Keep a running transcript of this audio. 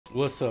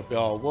What's up,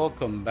 y'all?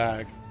 Welcome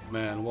back,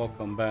 man.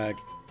 Welcome back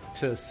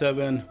to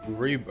VII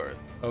Rebirth.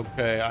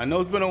 Okay, I know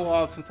it's been a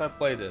while since I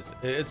played this.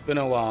 It's been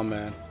a while,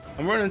 man.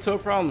 I'm running into a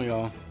problem,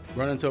 y'all.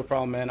 Running into a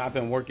problem, man. I've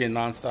been working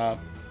nonstop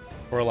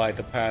for like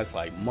the past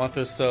month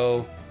or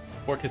so.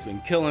 Work has been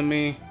killing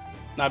me.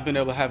 Not been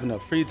able to have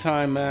enough free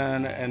time,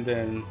 man. And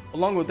then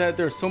along with that,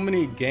 there's so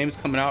many games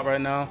coming out right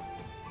now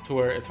to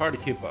where it's hard to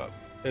keep up.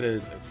 It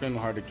is extremely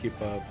hard to keep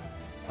up.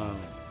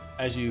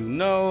 As you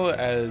know,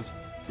 as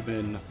you've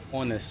been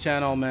on this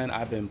channel, man,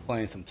 I've been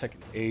playing some Tekken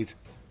 8.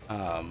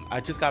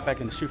 I just got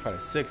back into Street Fighter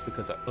 6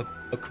 because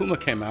Akuma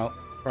came out,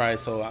 right?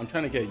 So I'm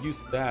trying to get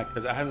used to that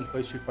because I haven't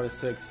played Street Fighter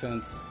 6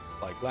 since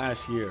like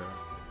last year.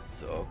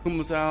 So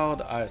Akuma's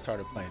out, I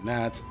started playing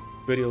that.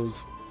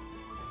 Videos,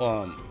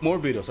 more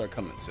videos are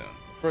coming soon.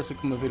 First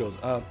Akuma video's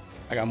up,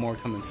 I got more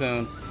coming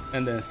soon.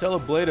 And then Stellar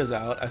Blade is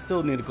out, I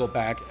still need to go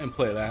back and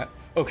play that.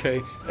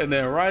 Okay, and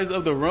then Rise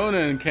of the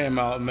Ronin came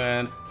out,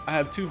 man. I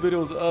have 2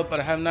 videos up, but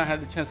I have not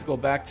had the chance to go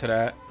back to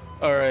that.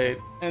 All right,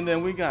 and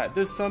then we got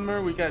this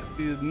summer, we got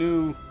the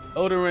new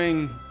Elden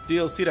Ring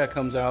DLC that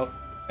comes out,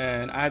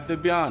 and I have to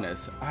be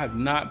honest, I have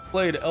not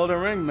played Elden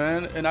Ring,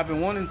 man, and I've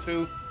been wanting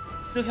to,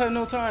 just have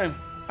no time.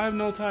 I have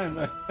no time,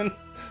 man.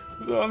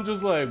 So I'm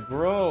just like,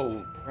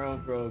 bro.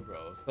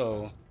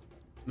 So,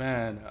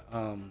 man,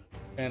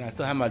 and I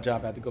still have my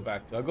job I have to go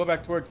back to. I go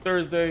back to work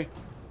Thursday,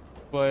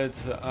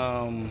 but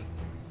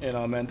you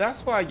know, man,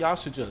 that's why y'all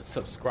should just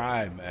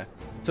subscribe, man.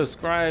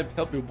 Subscribe,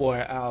 help your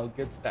boy out,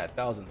 get to that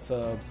 1,000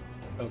 subs.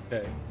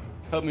 Okay,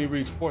 help me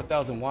reach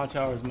 4,000 watch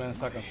hours, man,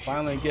 so I can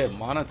finally get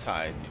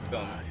monetized. You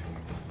feel me?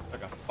 So I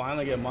can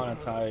finally get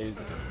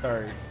monetized and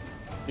start,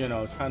 you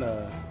know, trying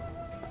to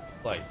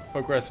like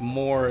progress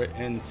more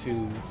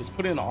into just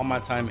putting all my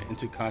time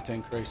into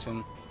content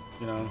creation,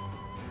 you know,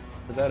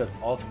 because that is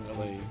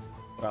ultimately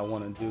what I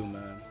want to do,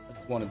 man. I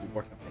just want to be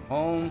working from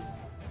home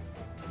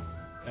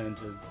and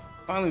just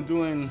finally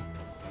doing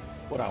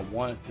what I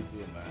want to do,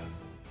 man.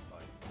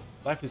 Like,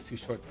 life is too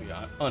short to be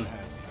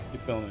unhappy. You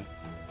feel me?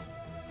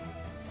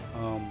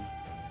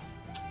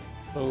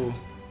 So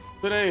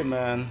today,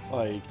 man,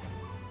 like,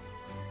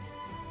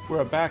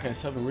 we're back at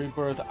VII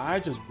Rebirth. I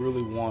just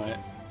really want to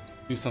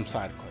do some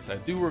side quests. I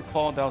do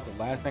recall that was the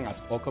last thing I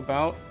spoke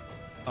about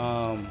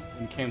when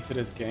it came to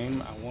this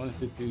game. I wanted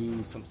to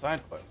do some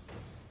side quests.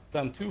 So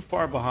I'm too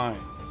far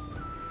behind.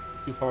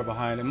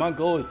 And my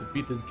goal is to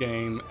beat this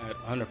game at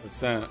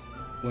 100%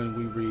 when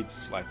we reach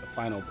like the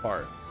final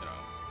part, you know.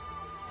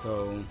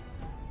 So I'm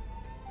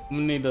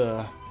gonna need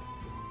to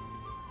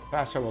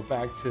fast travel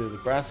back to the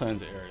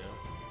Grasslands area.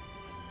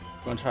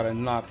 I'm gonna try to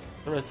knock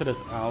the rest of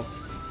this out,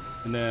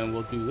 and then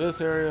we'll do this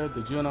area,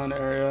 the Junon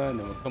area, and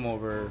then we'll come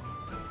over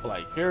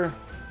like here,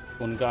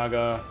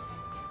 Gongaga,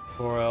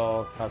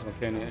 Corel, Cosmic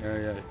Canyon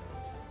area.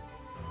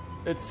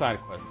 It's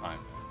side quest time.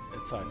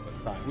 It's side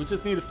quest time. We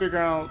just need to figure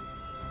out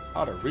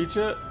how to reach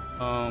it.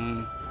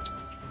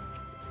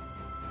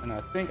 And I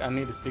think I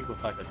need to speak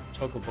with like a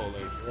chocobo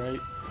lady,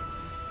 right?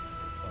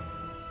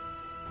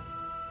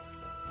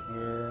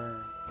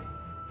 Where?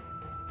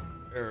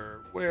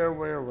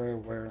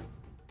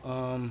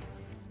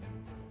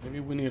 Maybe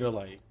we need to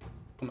like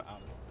come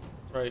out of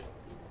this, right?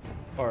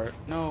 Or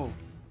no.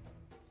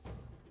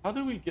 How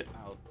do we get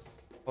out?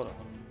 Hold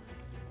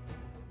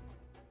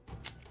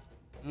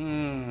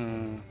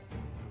on.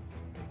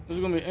 This is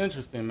gonna be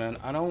interesting, man.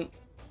 I don't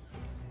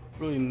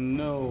really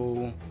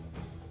know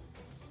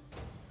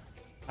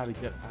how to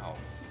get out.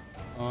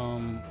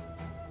 I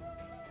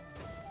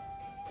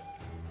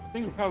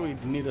think we probably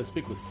need to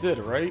speak with Sid,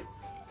 right?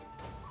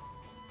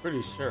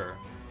 Pretty sure.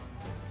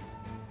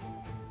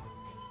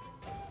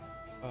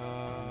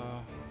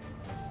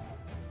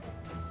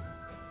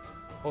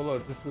 Oh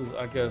look, this is,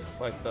 I guess,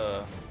 like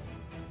the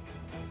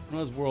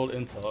world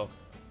intel.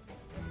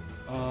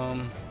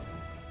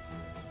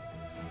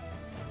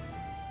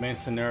 Main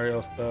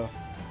scenario stuff.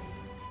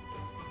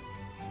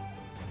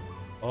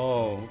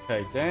 Oh,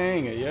 okay,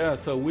 dang it, yeah.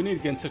 So we need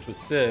to get in touch with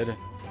Sid,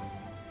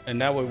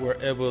 and that way we're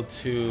able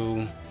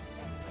to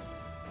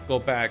go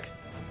back,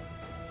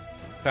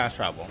 fast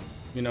travel.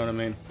 You know what I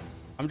mean?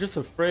 I'm just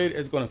afraid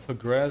it's going to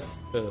progress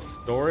the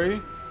story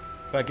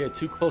if I get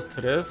too close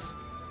to this.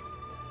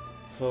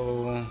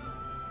 So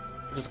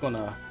we're just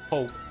gonna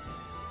hope.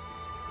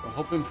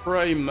 Hope and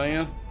pray,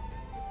 man.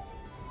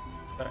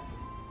 Okay.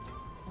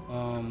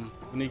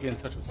 We need to get in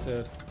touch with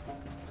Sid.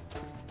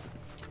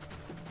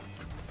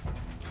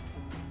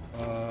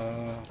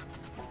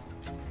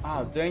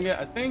 Dang it.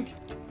 I think,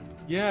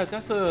 yeah,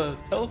 that's a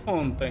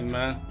telephone thing,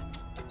 man.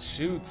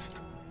 Shoot.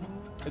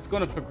 It's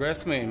gonna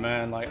progress me,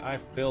 man. Like, I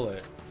feel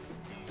it.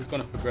 It's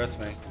gonna progress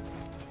me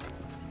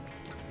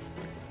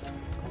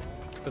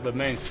to the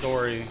main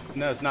story,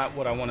 and that's not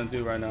what I want to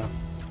do right now.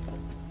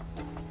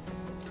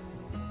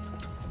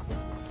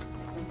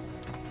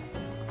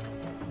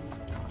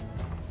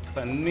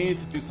 I need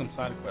to do some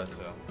side quests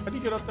though. How do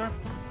you get up there?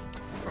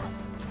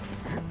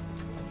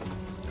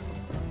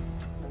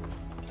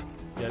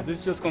 Yeah, this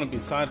is just gonna be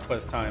side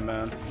quest time,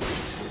 man.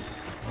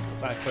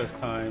 Side quest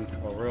time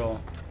for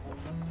real.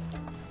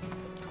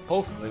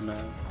 Hopefully,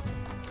 man.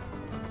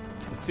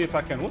 see if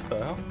I can. What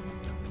the hell?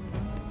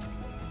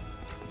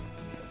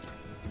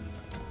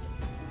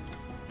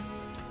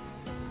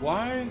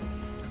 Why?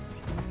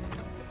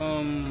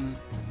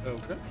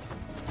 Okay.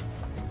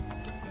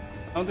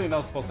 I don't think that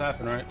was supposed to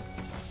happen, right?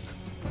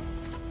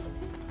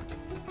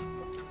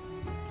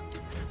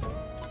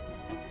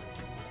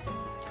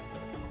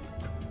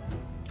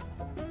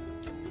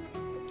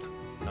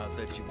 Not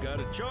that you've got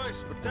a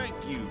choice, but thank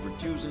you for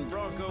choosing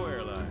Bronco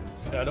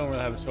Airlines. Yeah, I don't really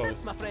have a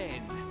choice. My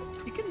friend,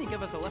 you couldn't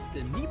give us a lift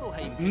to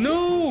Nibelheim.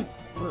 No!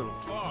 A little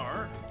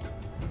far,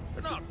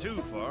 but not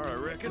too far, I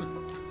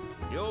reckon.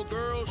 The old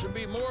girl should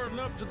be more than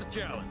up to the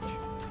challenge.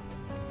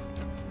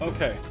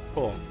 Okay,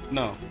 cool.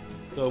 No.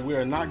 So we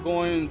are not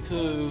going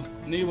to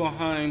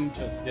Nibelheim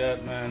just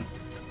yet, man.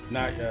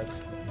 Not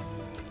yet.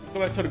 Go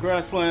back to the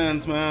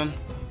grasslands, man.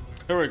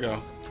 Here we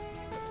go.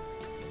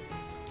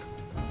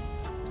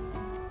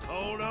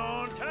 Hold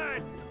on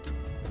tight.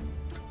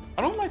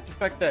 I don't like the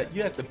fact that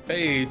you have to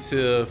pay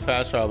to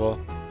fast travel.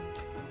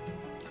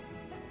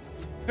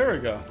 Here we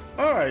go.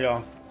 All right,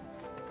 y'all.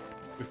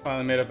 We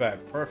finally made it back.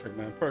 Perfect,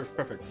 man.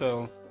 Perfect.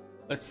 So,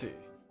 let's see.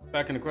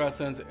 Back in the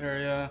grasslands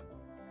area.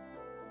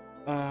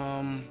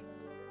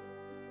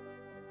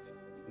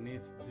 We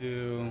need to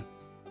do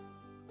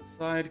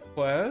side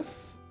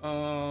quests.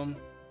 Chadley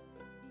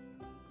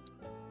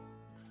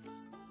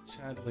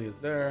is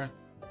there.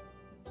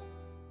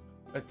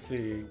 Let's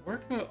see. Where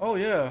can we, oh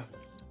yeah.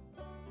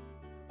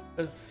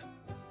 Let's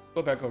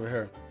go back over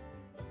here.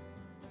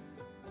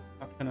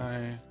 How can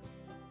I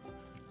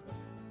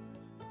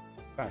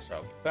fast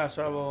travel? Fast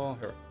travel.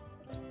 Here.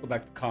 Go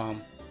back to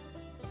calm.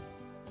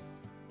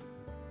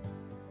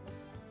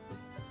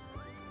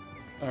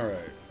 All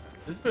right.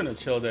 It's been a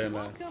chill day,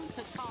 man.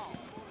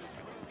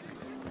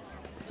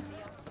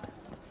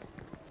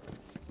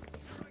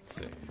 Let's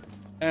see.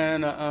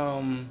 And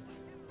I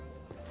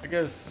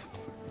guess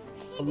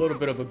a little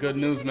bit of a good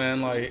news,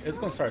 man. Like, it's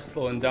gonna start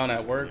slowing down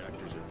at work.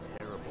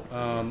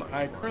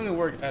 I currently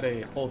work at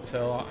a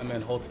hotel. I'm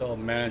in hotel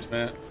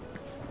management.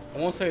 I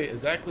won't say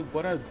exactly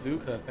what I do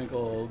because I think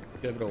it'll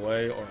give it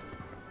away, or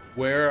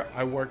where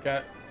I work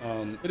at.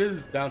 It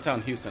is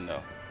downtown Houston,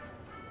 though.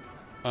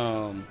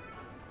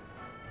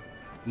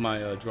 My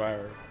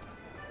dryer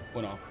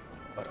went off,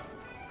 but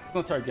it's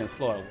gonna start getting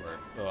slow at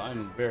work, so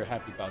I'm very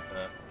happy about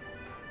that.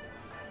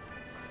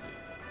 Let's see.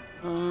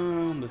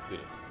 Let's do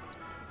this.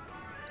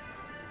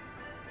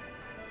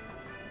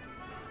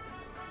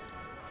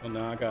 So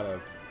now I gotta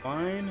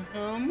find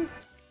him.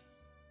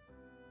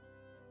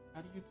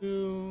 How do you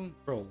do?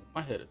 Bro,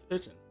 my head is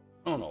itching.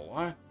 I don't know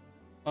why.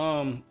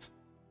 Can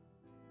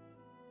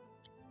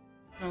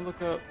I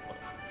look up?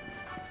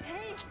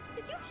 Hey,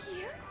 did you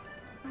hear?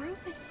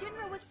 Rufus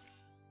Shinra was...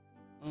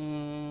 How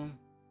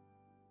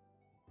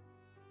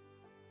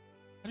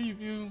do you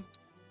view?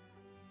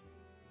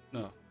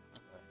 No. Okay.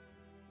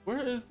 Where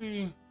is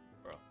the?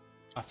 Bro,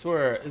 I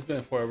swear it's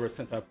been forever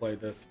since I played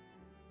this.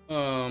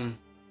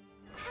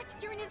 Attacked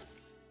during his...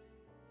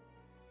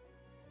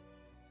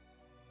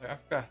 Like, I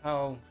forgot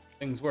how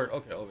things work.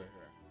 Okay, over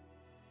here.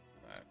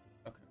 Right.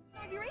 Okay.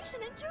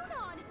 inauguration in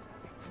Junon.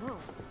 Whoa,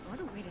 what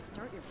a way to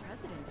start your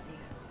presidency.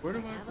 Where do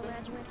I?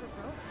 Avalanche went for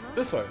broke, huh?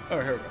 This way.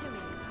 Oh, here we go.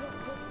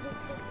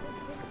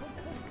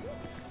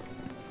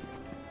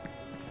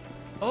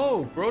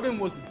 Oh, Broden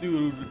was the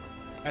dude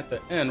at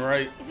the end,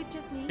 right? Is it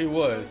just me? He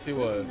was. Yeah.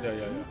 So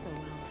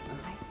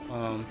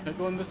well. I think Can I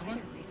go in this way?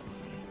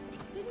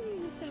 Didn't you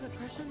used to have a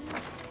crush on him?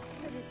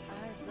 Said his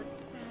eyes looked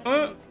sad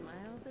Huh? when he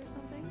smiled or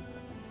something?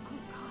 Oh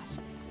gosh.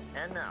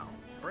 And now,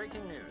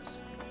 breaking news.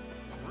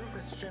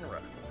 Rufus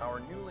Shinra, our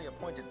newly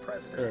appointed There it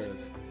president,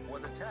 is.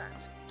 was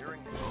attacked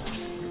during...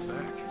 You're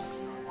back.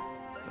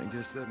 I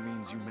guess that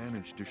means you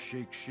managed to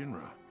shake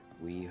Shinra.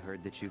 We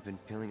heard that you've been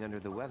feeling under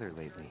the weather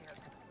lately.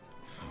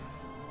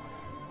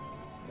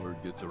 Word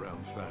gets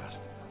around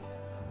fast.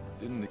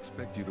 Didn't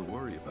expect you to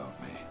worry about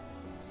me.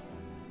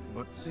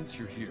 But since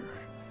you're here,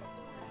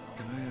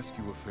 can I ask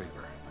you a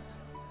favor?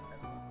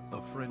 A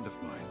friend of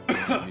mine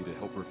wanted me to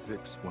help her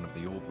fix one of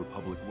the old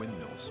Republic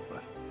windmills,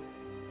 but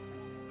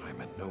I'm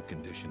in no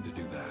condition to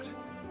do that.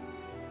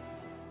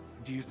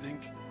 Do you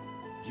think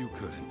you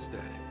could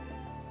instead?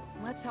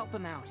 Let's help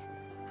him out.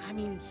 I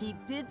mean, he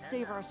did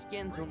save our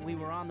skins when we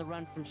were on the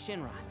run from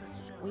Shinra.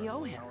 We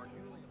owe him.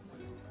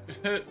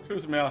 It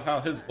trips me out how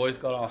his voice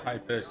got all high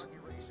pitched.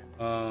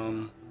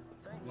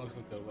 Looks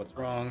good. What's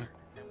wrong?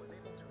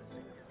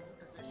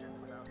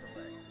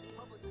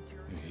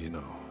 You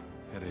know,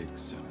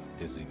 headaches and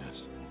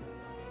dizziness.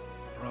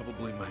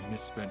 Probably my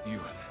misspent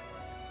youth.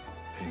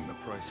 Paying the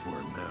price for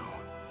it now.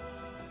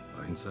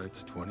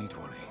 Hindsight's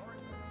 20/20.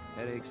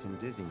 Headaches and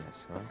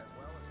dizziness, huh?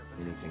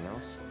 Anything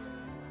else?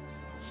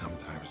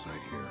 Sometimes I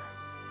hear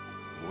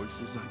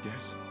voices, I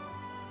guess,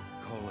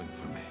 calling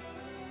for me,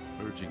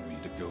 urging me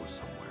to go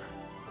somewhere.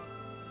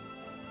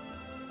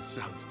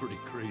 Sounds pretty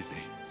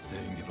crazy,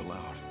 saying it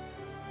aloud.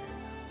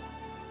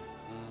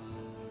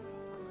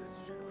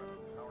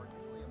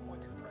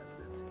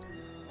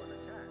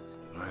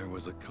 I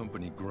was a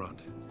company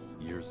grunt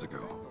years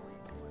ago.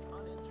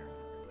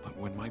 But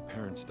when my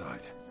parents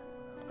died,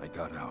 I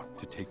got out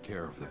to take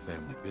care of the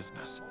family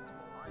business.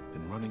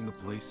 Been running the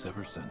place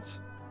ever since.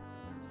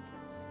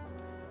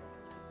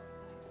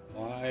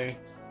 Why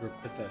you're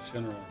pissed at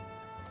Shinra?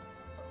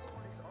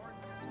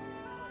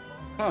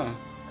 Huh.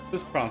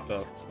 This prompt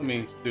up. Let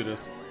me do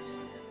this.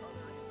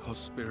 I'll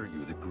spare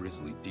you the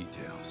grisly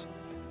details.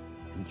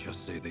 And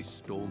just say they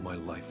stole my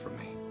life from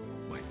me.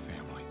 My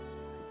family.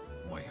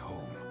 My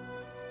home.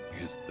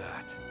 Is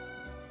that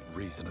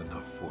reason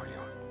enough for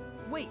you?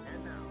 Wait,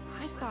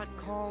 I thought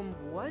Calm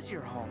was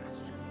your home.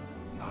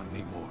 Not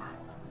anymore.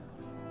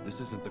 This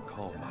isn't the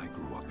calm I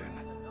grew up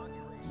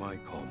in. My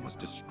calm was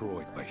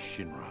destroyed by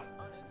Shinra.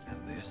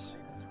 And this?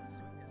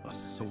 A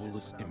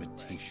soulless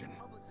imitation.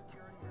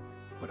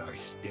 But I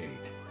stayed,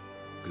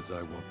 because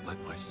I won't let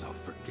myself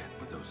forget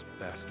what those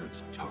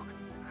bastards took.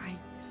 I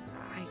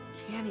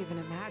can't even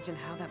imagine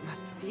how that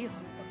must feel.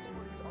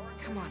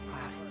 Come on,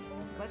 Cloud.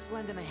 Let's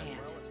lend him a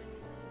hand.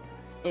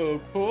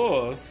 Of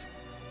course.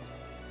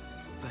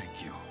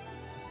 Thank you.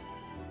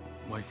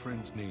 My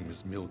friend's name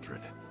is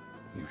Mildred.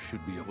 You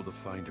should be able to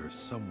find her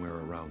somewhere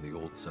around the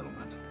old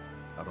settlement,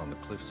 out on the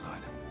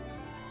cliffside.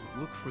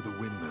 Look for the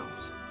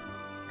windmills.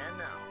 And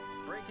now,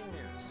 breaking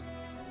news.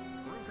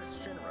 Rufus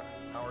Shinra,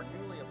 our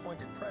newly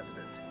appointed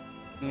president.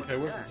 Okay,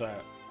 where's this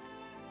at?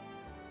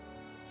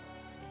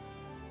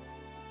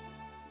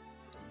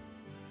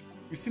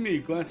 You see me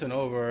glancing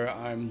over,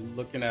 I'm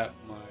looking at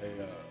my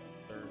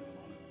third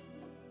monitor.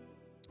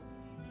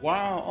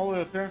 Wow, all the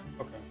way up here?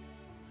 Okay.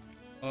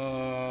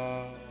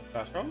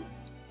 Fast travel?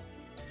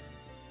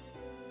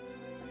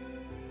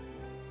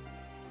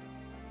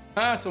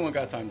 Ah, someone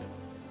got time to.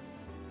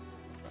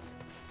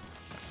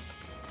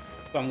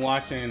 So I'm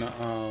watching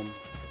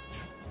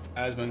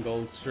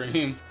Asmongold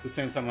stream the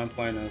same time I'm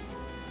playing this.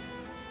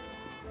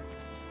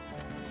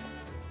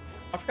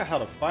 I forgot how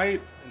to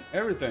fight and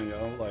everything,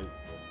 yo. Like,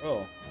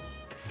 oh.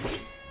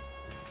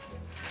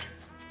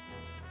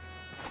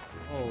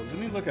 Oh, let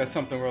me look at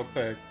something real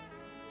quick.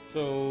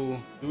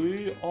 So, do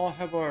we all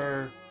have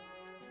our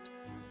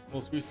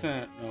most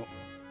recent? No.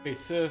 Okay,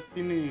 Sith,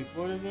 he needs,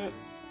 what is it?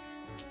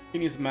 He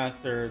needs to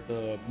master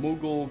the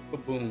Mughal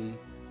Kaboom.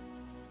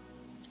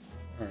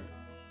 Alright.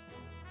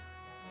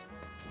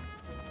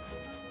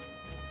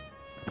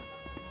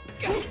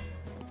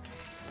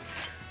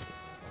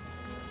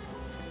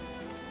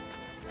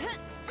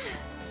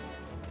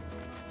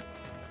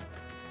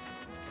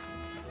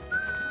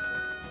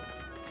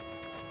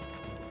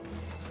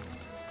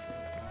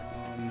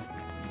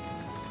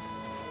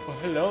 Oh,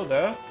 hello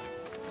there.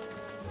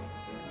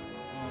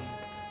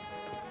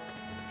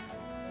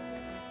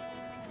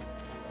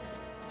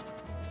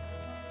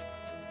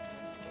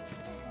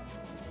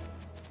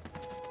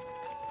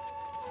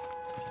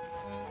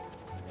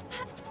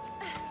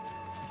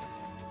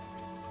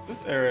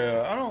 This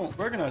area, I don't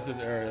recognize this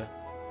area.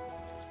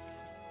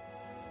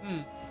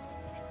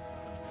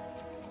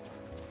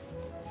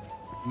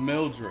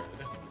 Mildred.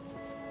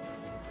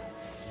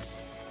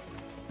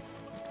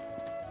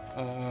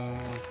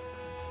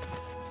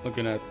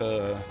 Looking at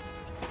the.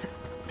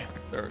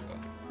 There we go.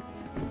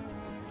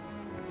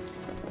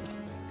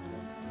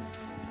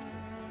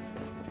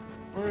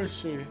 Where is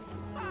she?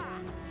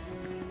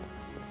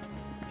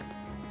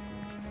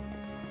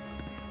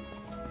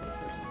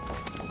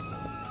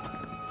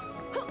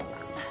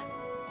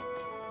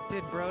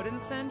 Did Broden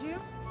send you?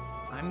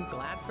 I'm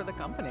glad for the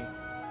company.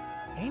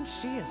 Ain't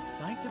she a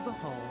sight to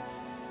behold?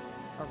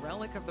 A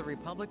relic of the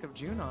Republic of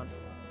Junon.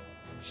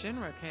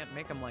 Shinra can't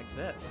make them like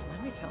this,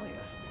 let me tell you.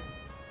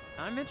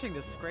 I'm itching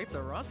to scrape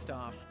the rust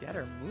off, get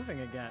her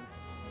moving again.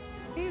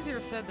 Easier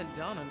said than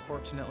done,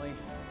 unfortunately.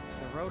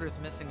 The rotor's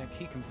missing a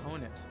key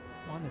component,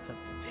 one that's a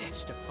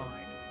bitch to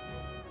find.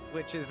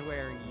 Which is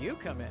where you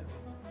come in.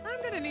 I'm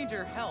gonna need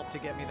your help to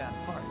get me that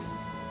part.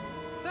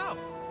 So,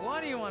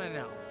 what do you want to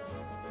know?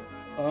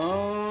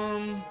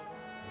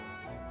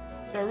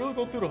 Should I really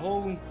go through the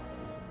whole,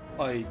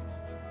 like,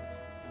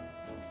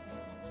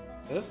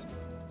 this?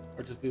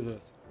 Or just do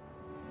this?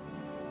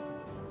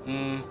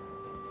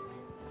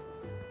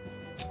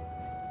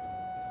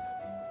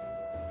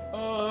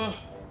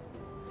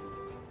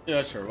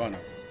 Yeah, sure, why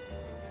not?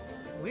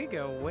 We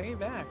go way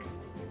back.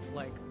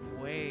 Like,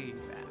 way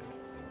back.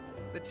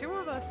 The two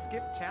of us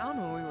skipped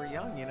town when we were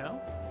young, you know?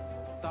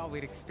 Thought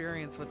we'd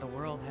experience what the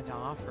world had to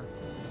offer.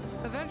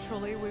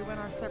 Eventually, we went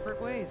our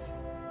separate ways.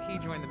 He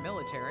joined the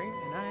military,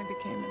 and I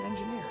became an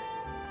engineer.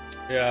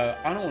 Yeah,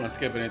 I don't want to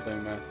skip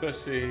anything, man,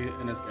 especially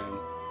in this game.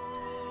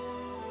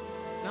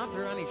 Not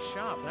through any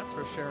shop, that's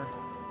for sure.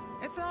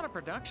 It's out of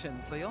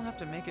production, so you'll have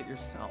to make it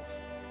yourself.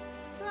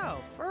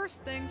 So,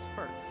 first things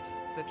first,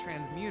 the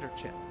transmuter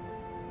chip.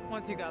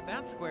 Once you got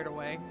that squared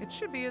away, it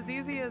should be as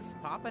easy as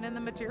popping in the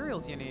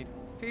materials you need.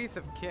 Piece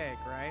of cake,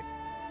 right?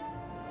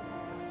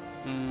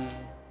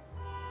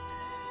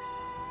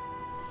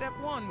 Step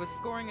one was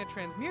scoring a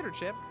transmuter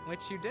chip,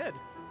 which you did.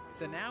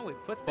 So now we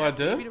put that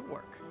baby to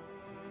work.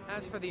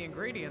 As for the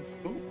ingredients,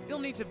 you'll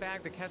need to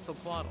bag the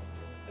Quetzalcoatl,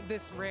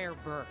 this rare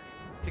bird,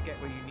 to get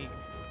what you need.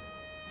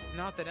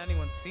 Not that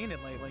anyone's seen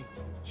it lately.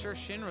 Sure,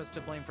 Shinra's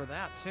to blame for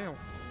that, too.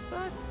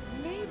 But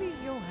maybe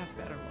you'll have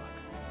better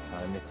luck.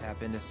 Time to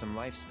tap into some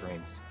life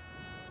springs.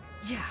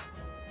 Yeah.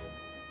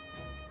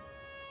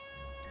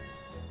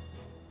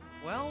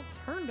 Well,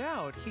 turned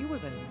out he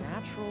was a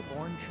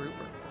natural-born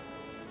trooper.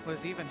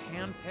 Was even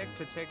handpicked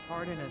to take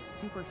part in a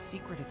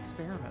super-secret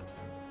experiment.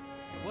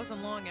 It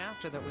wasn't long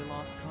after that we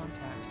lost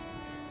contact.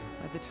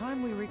 By the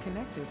time we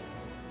reconnected,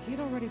 he'd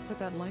already put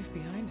that life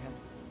behind him.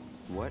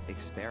 What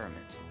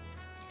experiment?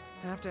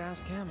 Have to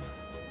ask him,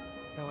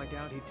 though I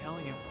doubt he'd tell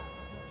you.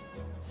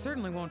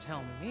 Certainly won't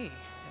tell me,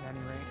 at any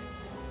rate.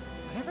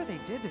 Whatever they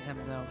did to him,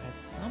 though, has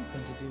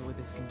something to do with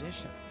his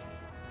condition.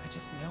 I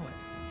just know it.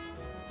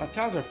 My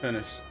towels are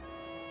finished.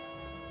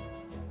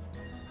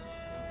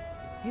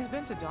 He's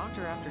been to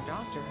doctor after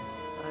doctor,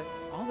 but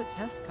all the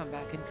tests come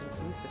back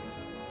inconclusive.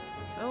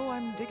 So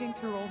I'm digging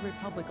through old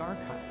Republic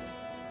archives,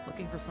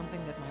 looking for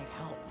something that might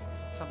help,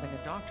 something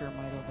a doctor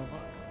might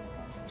overlook.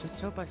 Just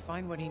hope I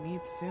find what he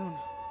needs soon.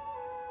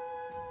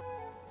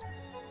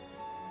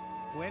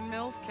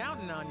 Windmill's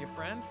counting on you,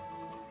 friend.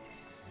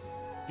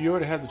 You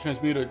already have the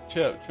transmuter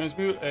chip.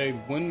 Transmute a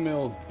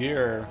windmill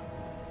gear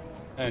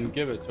and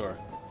give it to her.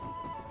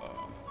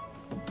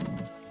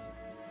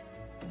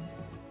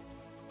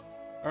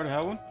 I already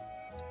have one?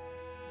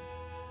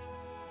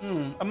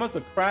 I must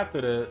have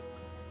crafted it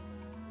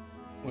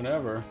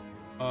whenever.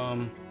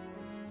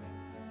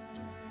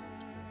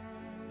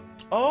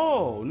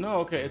 Oh, no,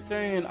 okay. It's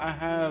saying I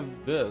have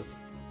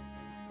this.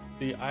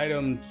 The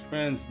item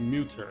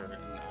transmuter.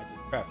 And I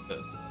just craft this.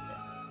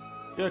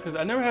 Okay. Yeah, because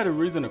I never had a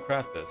reason to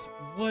craft this.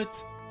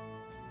 What?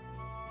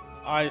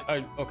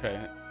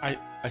 Okay. I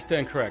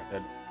stand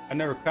corrected. I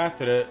never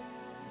crafted it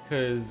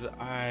because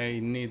I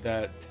need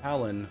that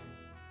talon.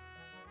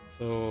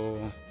 So,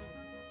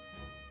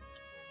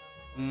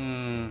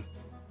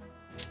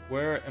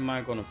 where am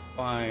I gonna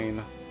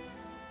find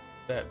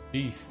that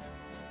beast?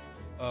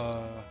 Where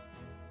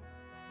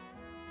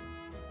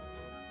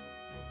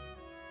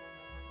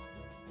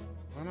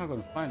am I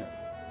gonna find it?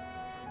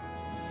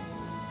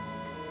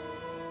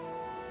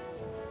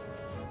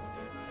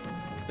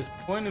 It's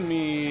pointing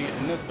me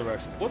in this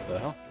direction. What the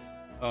hell?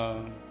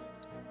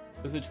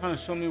 Is it trying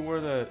to show me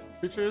where the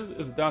creature is?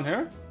 Is it down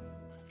here?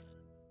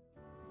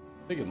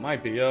 I think it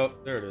might be. Oh,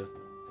 there it is.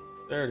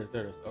 There it is.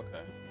 There it is.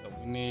 Okay. So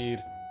we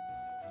need.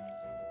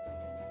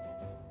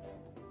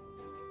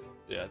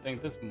 Yeah, I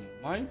think this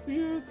might be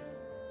it.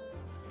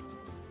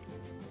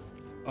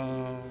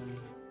 I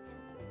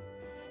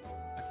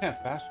can't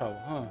fast travel,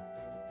 huh?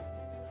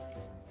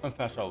 I'm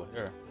fast travel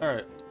here. All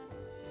right.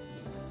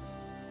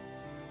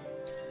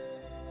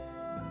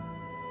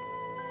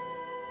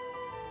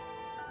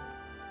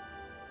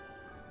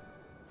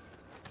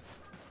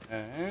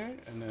 Okay,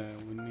 and then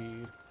we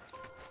need.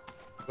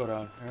 Go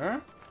down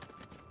here.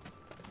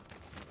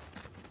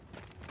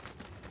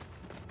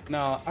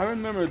 Now, I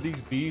remember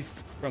these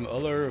beasts from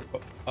other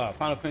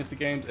Final Fantasy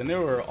games, and they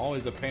were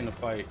always a pain to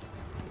fight.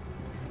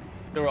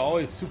 They were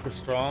always super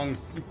strong,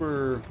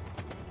 super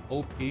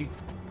OP.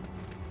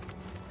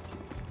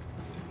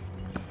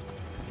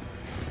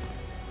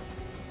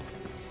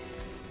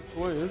 Which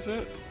way is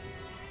it?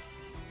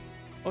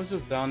 Oh, it's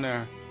just down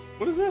there.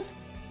 What is this?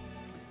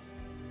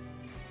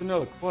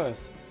 Another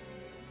quest.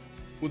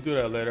 We'll do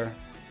that later.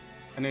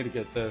 I need to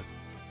get this.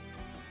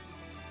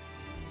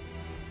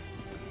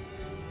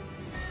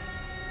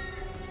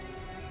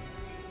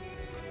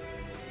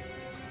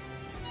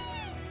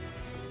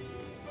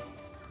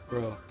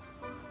 Bro,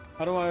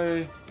 how do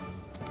I...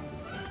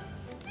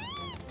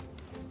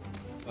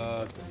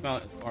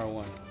 dismount is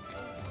R1.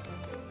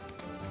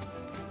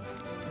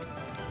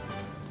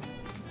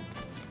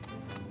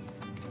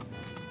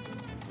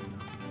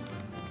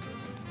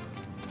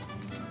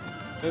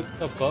 It's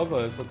above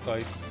us, looks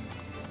like.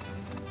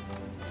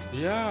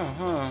 Yeah,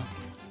 huh?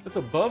 It's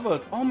above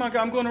us. Oh my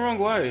god, I'm going the wrong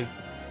way.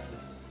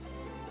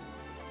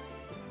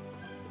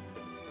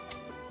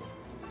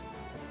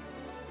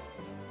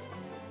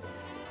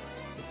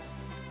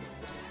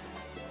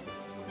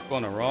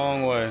 Going the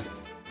wrong way.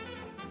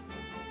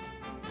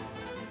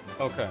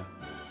 Okay.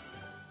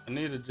 I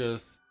need to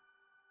just...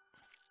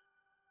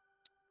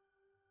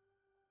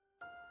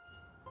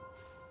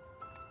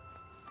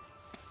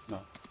 No.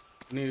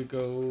 I need to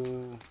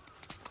go...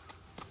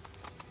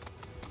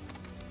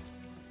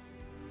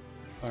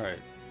 Alright.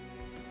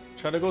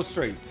 Try to go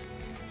straight.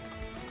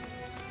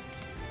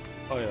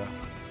 Oh yeah.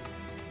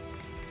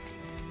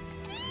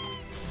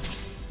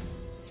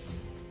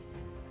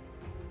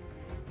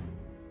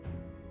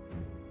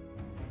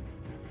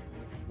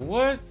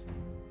 What?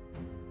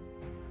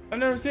 I've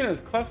never seen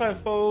this. Classified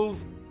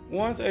foes.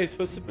 Once a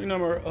specific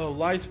number of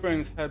life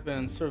springs had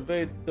been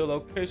surveyed, the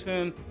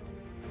location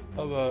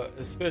of a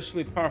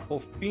especially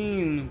powerful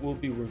fiend will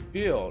be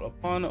revealed.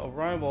 Upon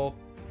arrival,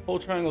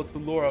 hold triangle to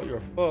lure out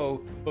your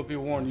foe, but be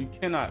warned, you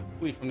cannot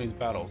flee from these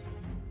battles.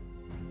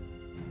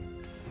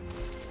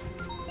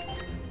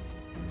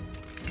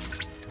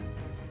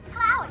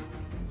 Cloud,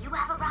 you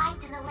have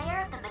arrived in the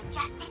lair of the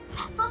majestic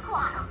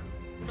Quetzalcoatl.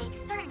 Make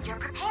certain you're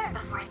prepared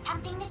before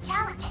attempting to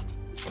challenge it.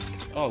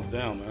 Oh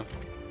damn, man.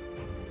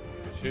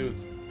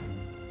 Shoot.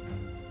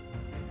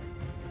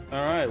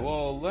 All right,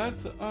 well,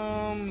 let's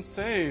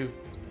save.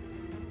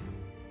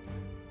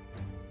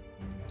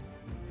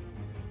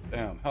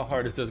 Damn, how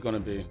hard is this gonna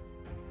be?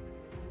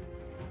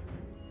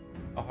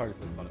 How hard is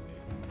this gonna be?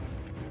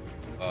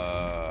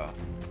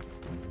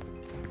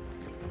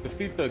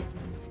 Defeat the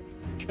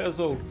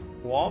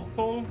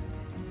Quetzalcoatl?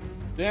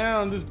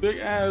 Damn, this big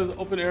ass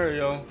open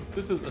area, yo.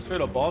 This is a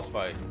straight up boss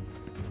fight.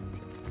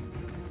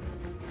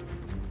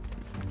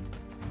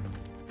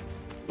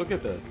 Look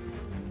at this.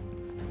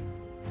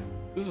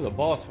 This is a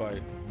boss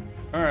fight.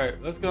 All right,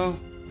 let's go.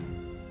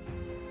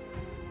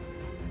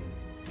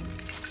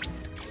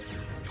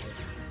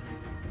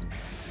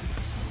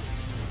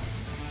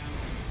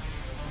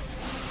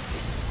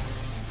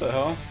 What the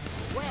hell?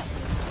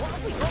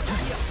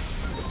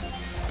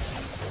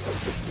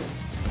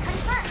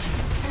 Confirmed.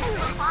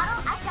 Pistol bottle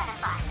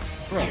identified.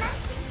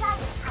 Commencing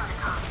guidance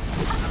protocol.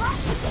 A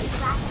question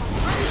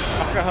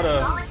I forgot how to.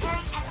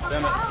 solitary pencil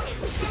Damn it. bottle is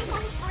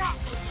simply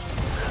breathtaking.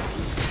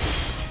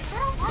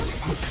 Little wonder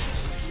that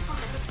people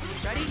in this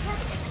region Ready? is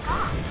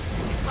gone.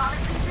 While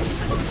the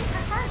creatures will be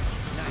preferred.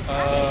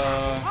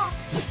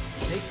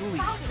 Take the lead.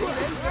 Cited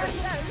as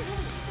rare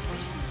communities in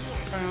recent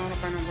years.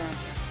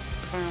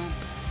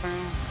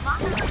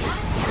 Monsters of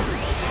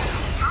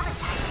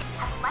habitats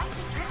have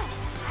likely driven it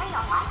to prey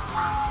on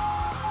livestock.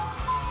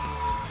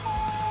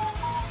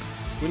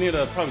 We need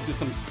to probably do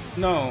some.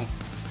 No,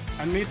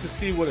 I need to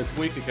see what it's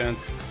weak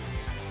against.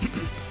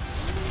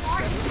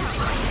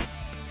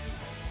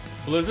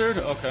 Blizzard?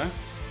 Okay.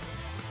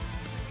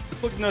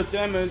 Inflict enough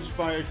damage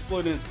by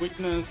exploiting its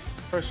weakness.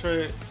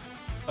 Pressure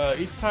rate.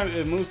 Each time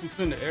it moves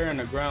between the air and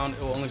the ground,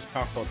 it will unleash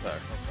powerful attack.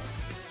 Okay.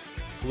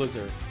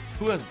 Blizzard.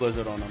 Who has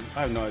Blizzard on them?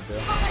 I have no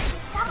idea.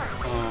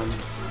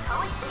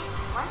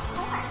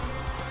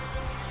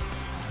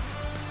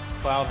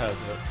 Cloud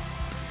has it.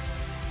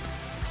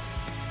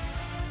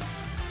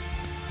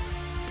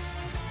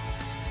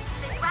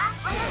 The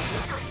Grasslands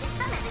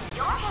ecosystem is in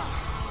your hands.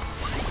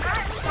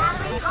 Currently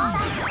gathering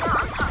combat gear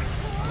on target.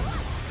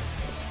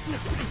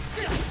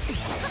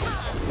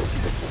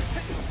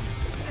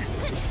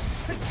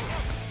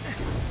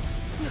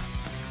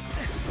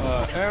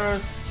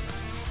 Aerith.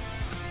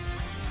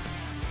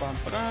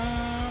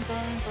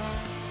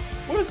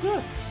 What is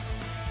this?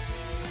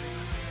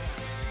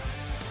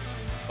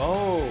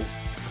 Oh,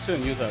 I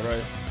shouldn't use that,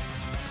 right?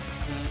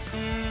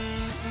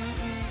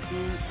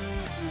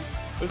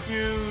 Let's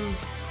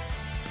use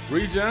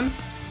regen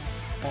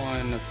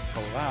on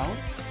Cloud.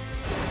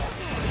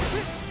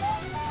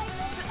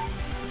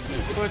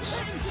 Switch.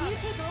 Can you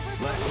take over?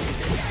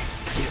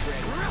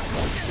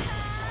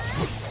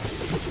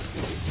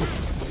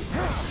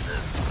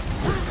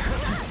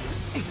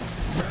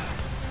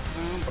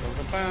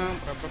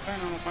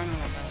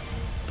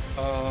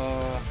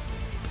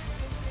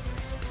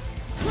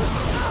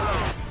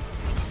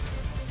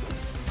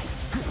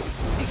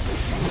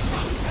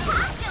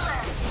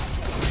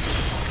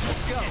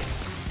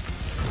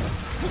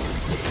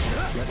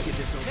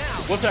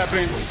 What's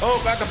happening? Oh,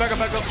 back up, back up,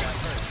 back up.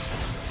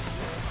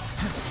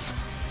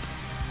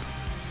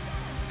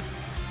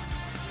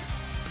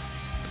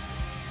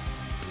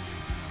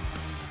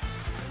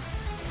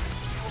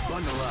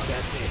 Bundle up.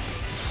 That's it.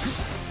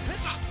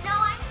 Just know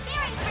I'm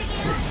cheering for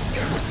you.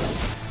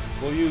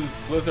 We'll use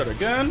Blizzard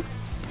again.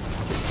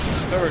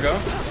 There we go.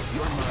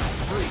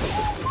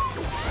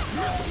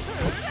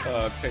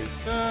 Okay,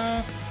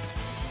 so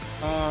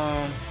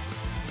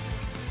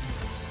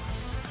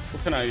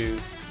what can I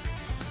use?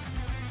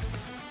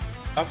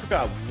 I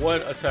forgot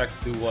what attacks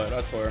do what,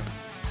 I swear.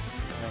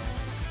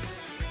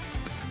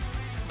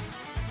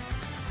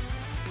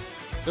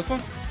 This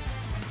one?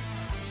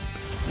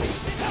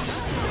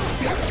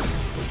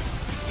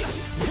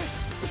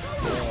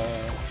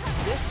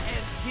 This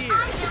ends here. I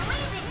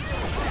believe in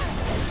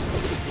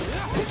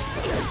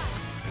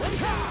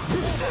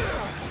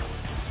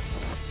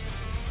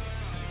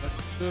Let's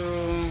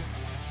do...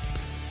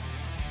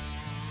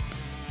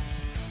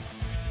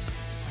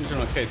 Fusion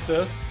on Kate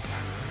Sith.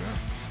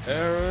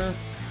 Aerith.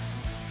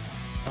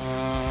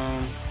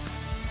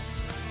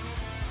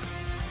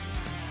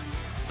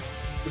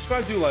 We should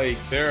probably do like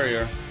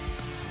barrier.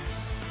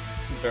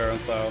 Barrier and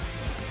Cloud.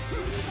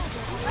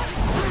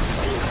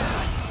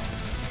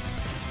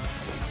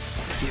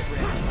 Get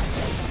ready.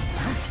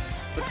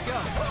 Let's go.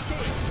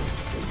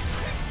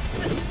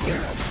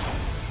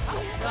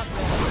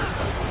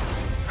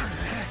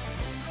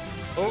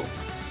 Oh.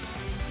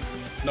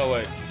 No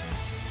way.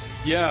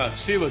 Yeah,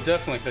 Shiva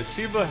definitely, because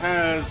Shiva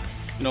has,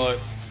 you know what?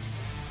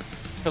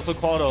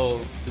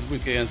 Quetzalcoatl is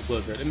weak against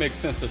Blizzard. It makes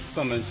sense to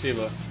summon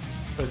Shiva.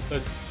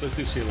 Let's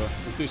do Shiva.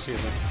 Let's do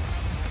Shiva.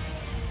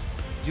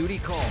 Duty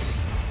calls.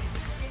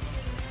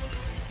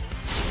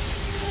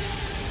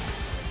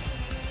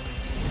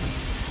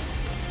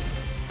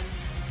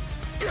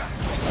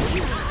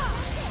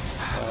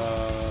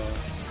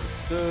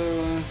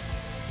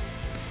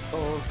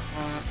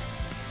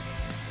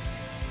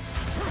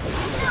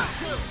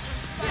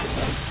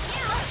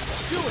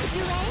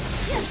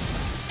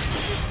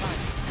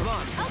 Come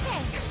on.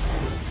 Okay.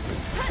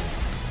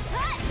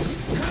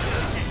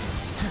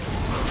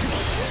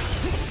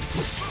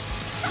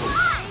 Come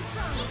on!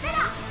 Keep it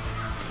up!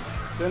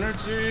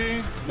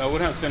 Synergy? No, we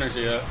don't have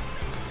synergy yet.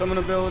 Summon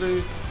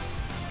abilities.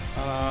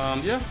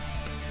 Yeah.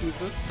 Use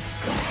this.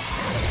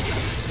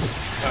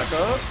 Back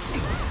up.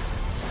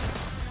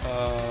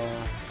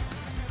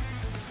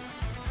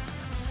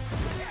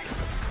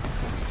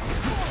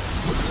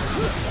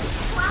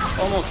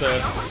 Almost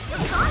dead.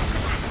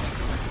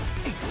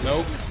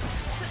 Nope.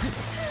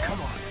 Come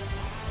on.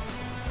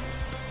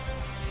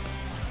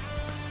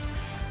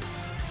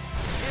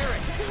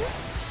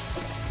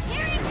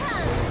 Here he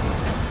comes!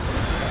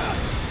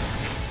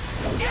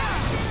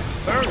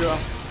 There we go.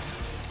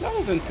 That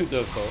wasn't too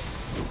difficult.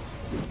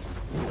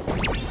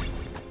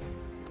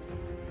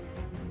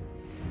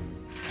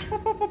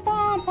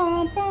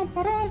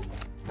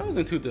 That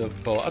wasn't too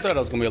difficult. I thought it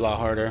was gonna be a lot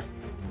harder.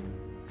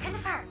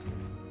 Confirmed.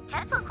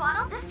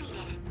 Quetzalcoatl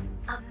defeated.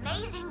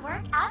 Amazing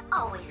work as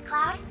always,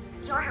 Cloud.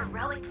 Your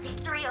heroic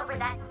victory over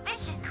that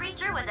vicious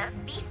creature was a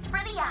feast for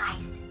the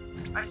eyes.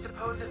 I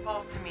suppose it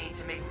falls to me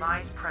to make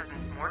Mai's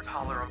presence more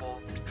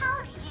tolerable.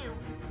 How do you...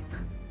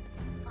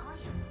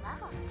 Volume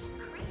levels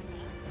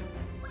decreasing?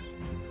 Wait.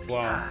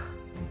 Wow.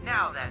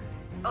 Now then,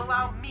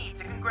 allow me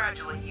to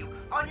congratulate you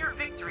on your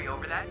victory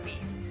over that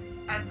beast.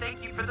 And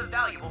thank you for the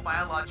valuable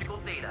biological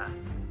data.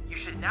 You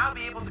should now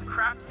be able to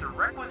craft the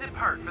requisite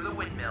part for the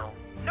windmill.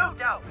 No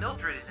doubt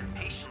Mildred is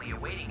impatiently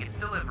awaiting its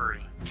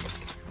delivery.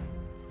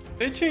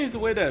 They changed the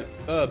way that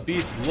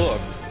Beast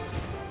looked.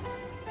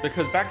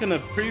 Because back in the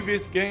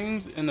previous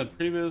games, in the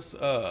previous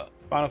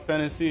Final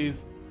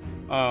Fantasies,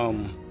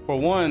 for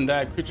one,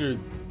 that creature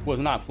was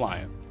not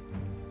flying.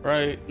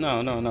 Right?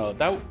 No.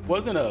 That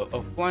wasn't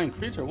a flying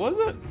creature, was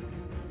it?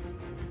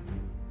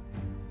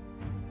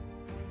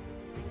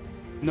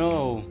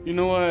 No. You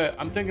know what?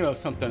 I'm thinking of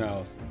something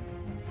else.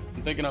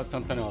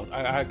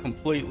 I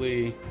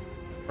completely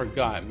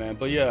forgot, man.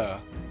 But yeah,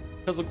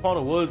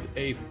 Quetzalcoatl was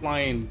a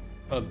flying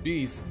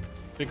beast.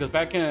 Because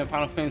back in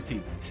Final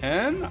Fantasy X,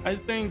 I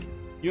think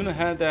Yuna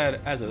had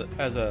that as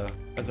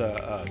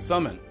a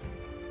summon.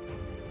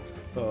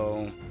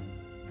 So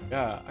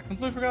yeah, I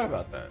completely forgot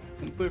about that.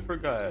 Completely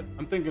forgot.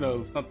 I'm thinking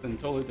of something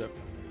totally different.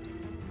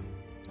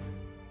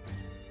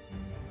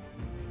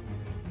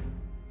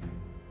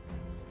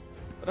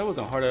 But that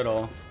wasn't hard at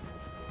all.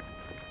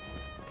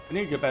 I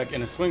need to get back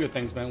in the swing of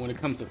things, man, when it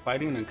comes to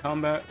fighting and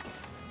combat.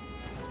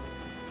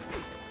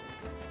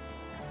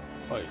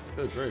 Like,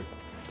 good grief.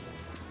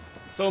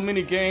 So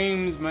many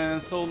games, man,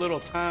 so little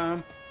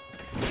time.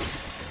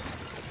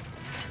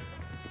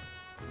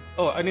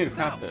 Oh, I need to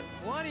craft it.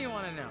 What do you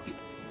want to know?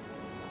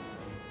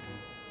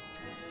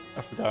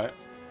 I forgot.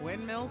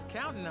 Windmill's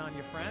counting on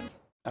you, friend.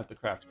 I have to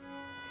craft it.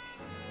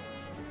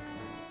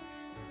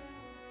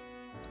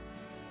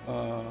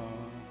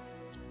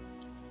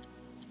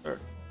 Sure.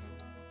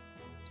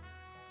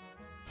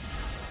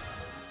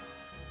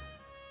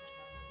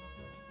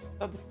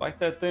 I have to fight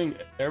that thing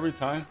every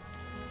time.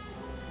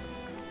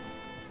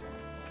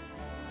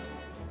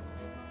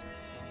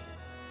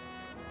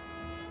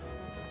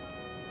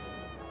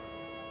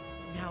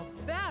 Now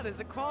that is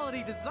a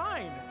quality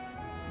design.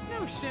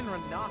 No Shinra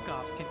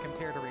knockoffs can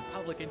compare to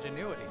Republic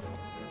ingenuity.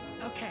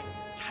 Okay,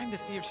 time to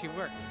see if she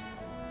works.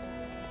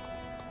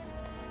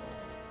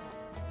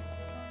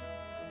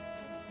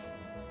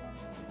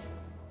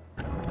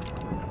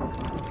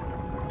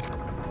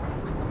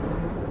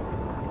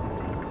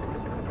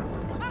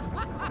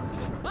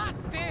 Hot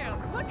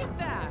damn, look at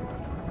that!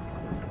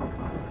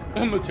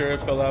 The material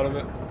fell out of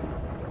it.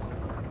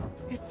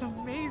 It's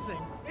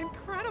amazing,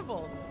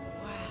 incredible.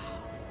 Wow.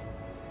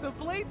 The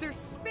blades are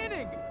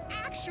spinning,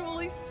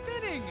 actually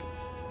spinning.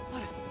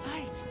 What a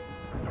sight.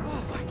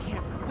 Oh, I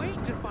can't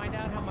wait to find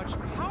out how much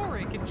power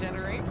it can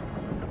generate.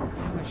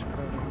 I wish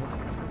Broden was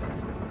here for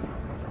this.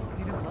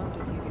 He'd have loved to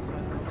see these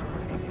windmills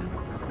running again.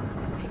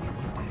 Maybe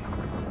one day.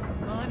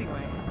 Well,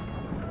 anyway,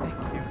 thank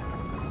you.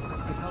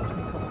 You've helped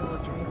me fulfill a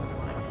dream of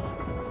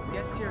mine.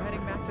 Guess you're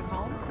heading back to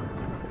Calm?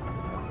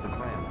 What's the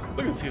plan?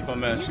 Look at Tifa,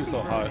 man. She's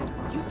so hot.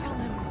 You tell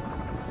him,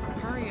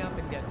 hurry up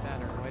and get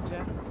better, would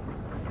ya?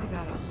 We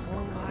got a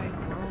whole wide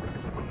world to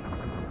see.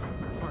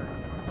 Or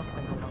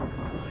something along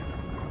those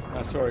lines.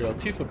 I swear, yo,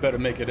 Tifa better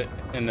make it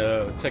in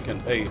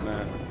Tekken 8,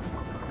 man.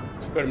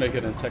 She better make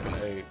it in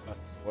Tekken 8. I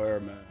swear,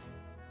 man.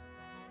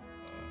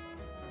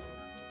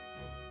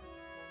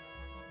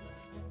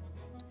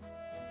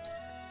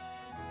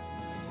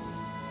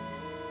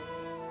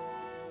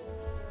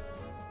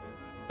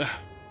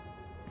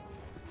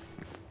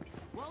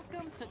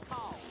 Welcome to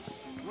Calm,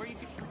 where you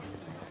can...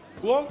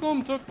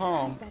 Welcome to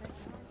Calm.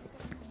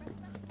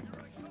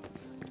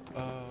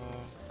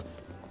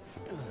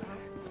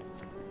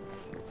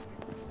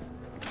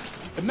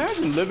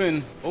 Imagine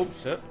living. Oh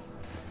shit,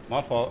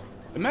 my fault.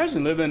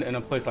 Imagine living in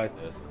a place like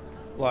this.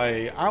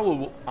 Like I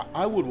would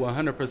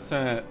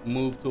 100%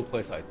 move to a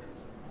place like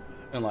this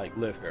and like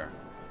live here.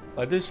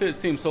 Like this shit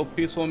seems so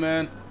peaceful,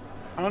 man.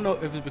 I don't know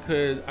if it's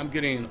because I'm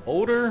getting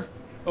older.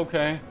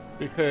 Okay,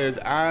 because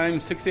I'm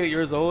 68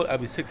 years old. I'll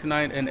be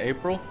 69 in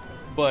April.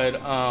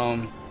 But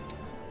I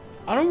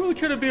don't really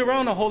care to be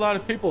around a whole lot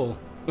of people.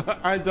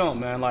 I don't,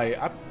 man. Like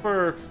I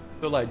prefer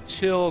the like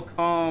chill,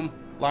 calm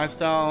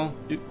lifestyle.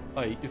 You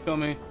feel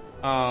me?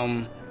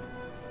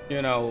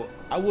 You know,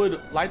 I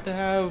would like to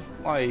have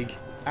like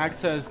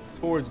access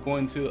towards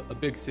going to a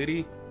big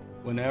city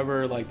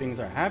whenever like things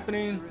are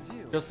happening.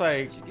 Just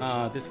like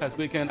this past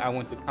weekend, I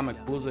went to Comic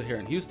Palooza here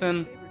in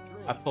Houston.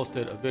 I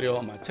posted a video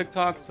on my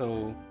TikTok,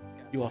 so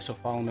you all should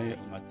follow me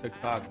on my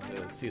TikTok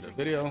to see the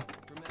video.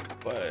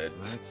 But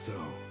that's so.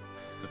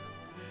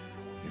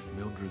 If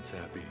Mildred's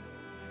happy,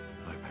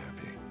 I'm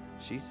happy.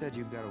 She said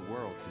you've got a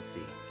world to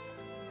see.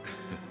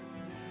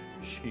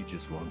 She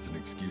just wants an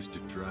excuse to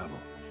travel.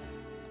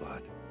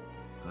 But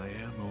I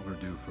am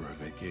overdue for a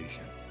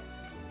vacation.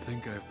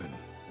 Think I've been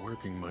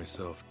working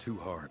myself too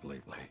hard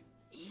lately.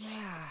 Yeah,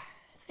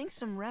 I think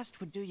some rest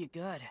would do you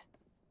good.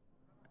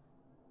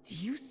 Do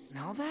you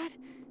smell that?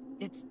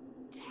 It's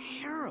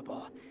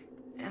terrible.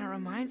 And it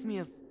reminds me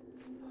of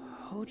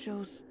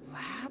Hojo's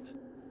lab?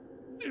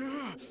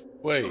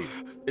 Wait,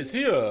 is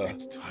he a...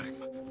 It's time.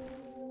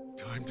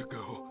 Time to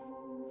go.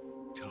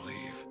 To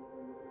leave.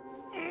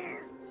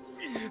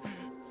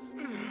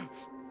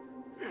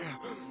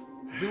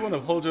 Is he one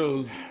of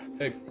Hojo's,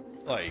 like,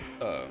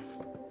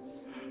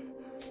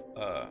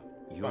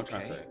 you what I'm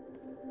trying to say?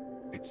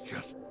 It's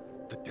just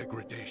the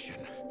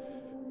degradation.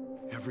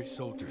 Every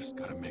soldier's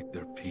gotta make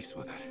their peace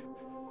with it.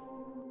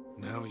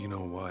 Now you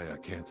know why I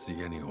can't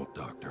see any old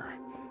doctor.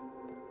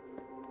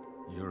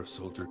 You're a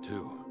soldier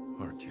too,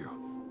 aren't you?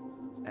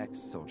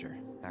 Ex-soldier,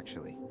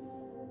 actually.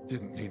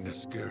 Didn't mean to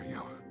scare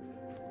you.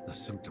 The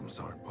symptoms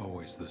aren't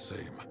always the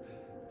same.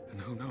 And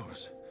who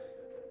knows?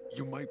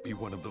 You might be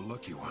one of the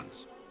lucky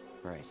ones.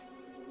 Right.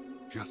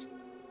 Just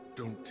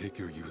don't take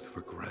your youth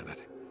for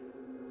granted.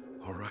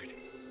 All right?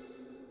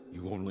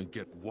 You only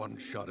get one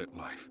shot at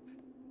life.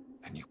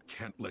 And you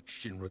can't let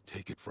Shinra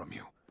take it from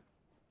you.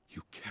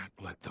 You can't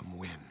let them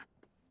win.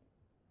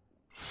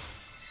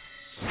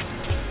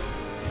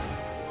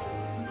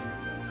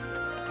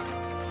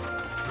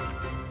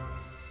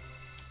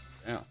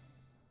 Yeah.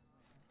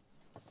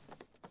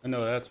 I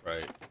know that's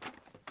right.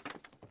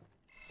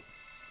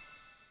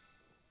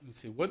 Let me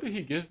see. What did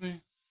he give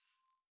me?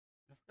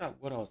 I forgot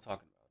what I was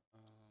talking about.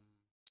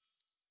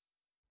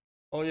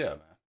 Oh yeah,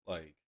 man.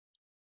 Like,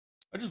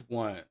 I just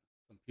want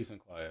some peace and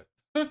quiet.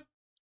 You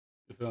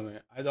feel me?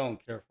 I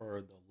don't care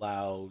for the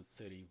loud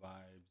city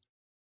vibes.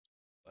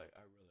 Like,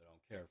 I really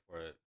don't care for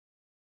it.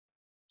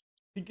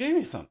 He gave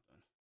me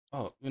something.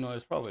 Oh, you know,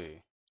 it's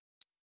probably...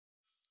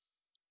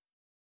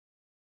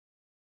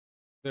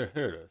 Here it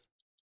is.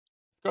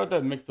 Scarf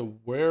that makes the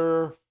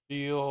wearer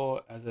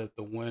feel as if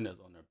the wind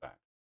is on their back.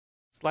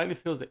 Slightly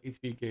fills the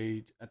HP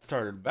gauge at the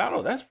start of the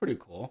battle. That's pretty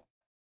cool.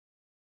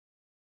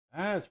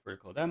 That's pretty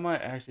cool. That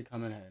might actually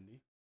come in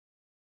handy.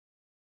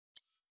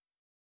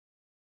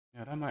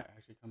 Yeah, that might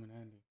actually come in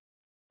handy.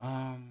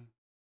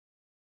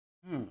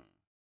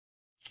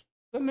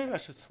 But maybe I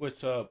should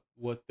switch up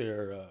what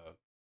their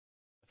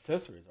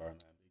accessories are, man,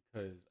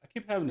 because I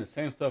keep having the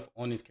same stuff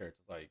on these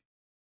characters, like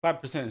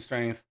 5%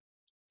 strength,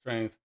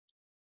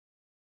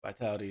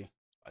 vitality.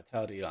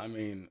 I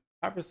mean,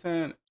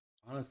 5%,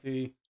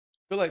 honestly, I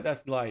feel like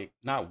that's like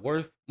not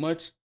worth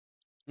much,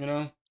 you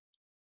know?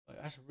 Like,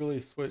 I should really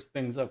switch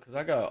things up because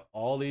I got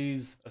all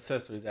these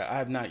accessories that I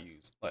have not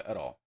used, like, at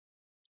all.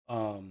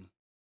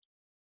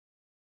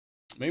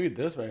 Maybe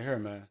this right here,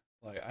 man.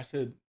 Like, I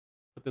should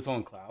put this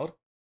on cloud,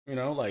 you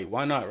know? Like,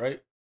 why not,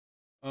 right?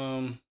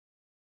 Fills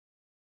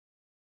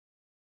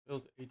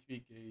the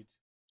HP gauge.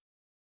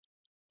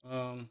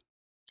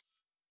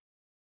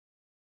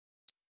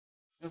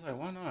 It's like,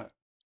 why not?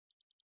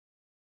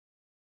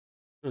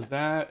 There's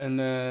that, and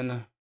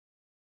then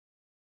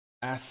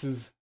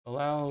asses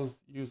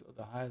allows use of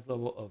the highest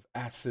level of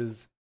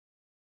asses.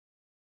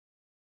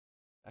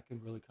 That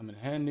could really come in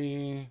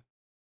handy.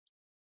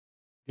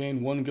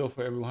 Gain 1 gil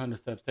for every 100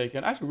 steps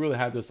taken. I should really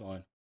have this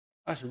on.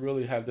 Restore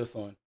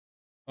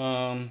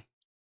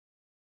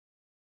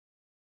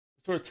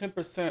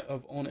 10%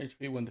 of own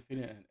HP when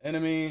defeating an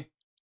enemy.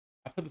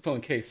 I put this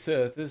on K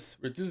Sith. This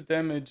reduces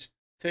damage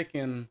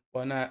taken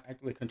while not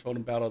actively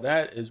controlling battle.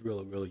 That is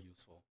really, really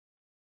useful.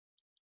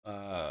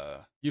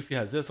 Yuffie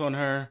has this on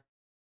her.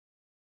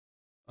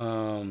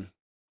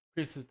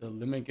 Increases the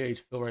limit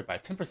gauge fill rate by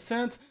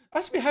 10%.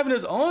 I should be having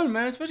this on,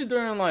 man, especially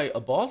during like a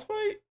boss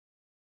fight.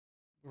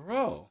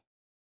 Bro,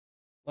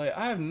 like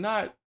I have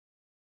not.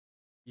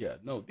 Yeah,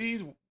 no,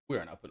 these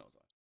we're not putting those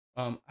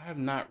on. I have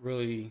not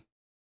really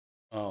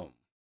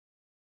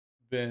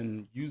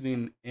been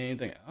using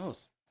anything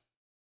else.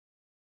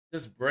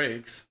 This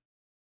breaks.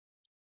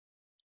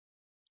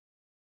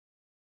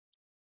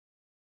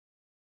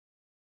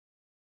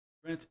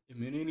 Grant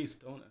immunity,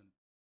 stone, and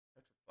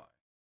petrify. Wow.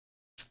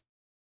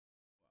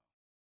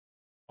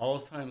 All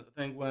those times, I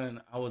think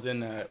when I was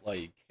in that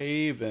like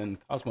cave and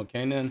Cosmo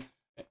Canyon,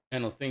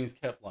 and those things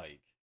kept like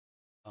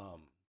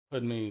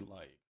putting me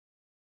like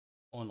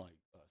on like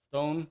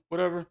stone,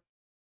 whatever.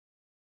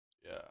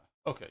 Yeah.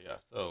 Okay. Yeah.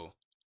 So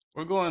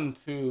we're going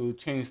to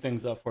change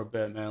things up for a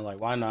bit, man. Like,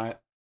 why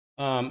not?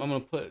 I'm gonna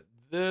put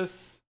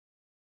this.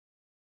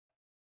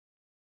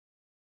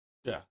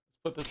 Yeah. Let's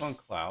put this on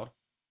cloud.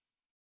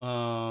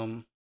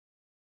 And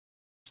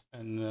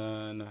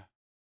then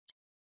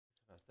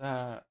that's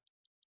that.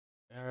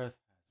 Aerith has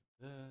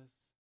this.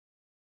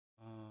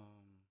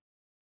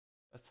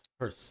 That's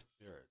her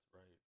spirit,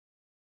 right?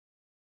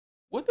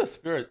 What does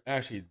spirit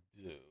actually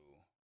do?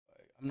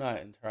 Like, I'm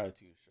not entirely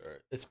too sure.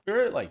 Is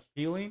spirit like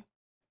healing?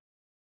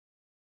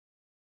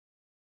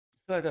 I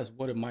feel like that's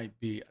what it might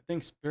be. I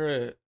think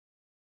spirit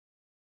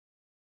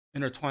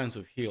intertwines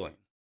with healing.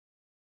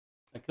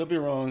 I could be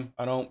wrong.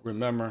 I don't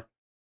remember.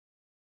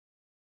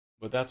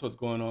 But that's what's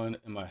going on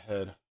in my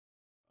head.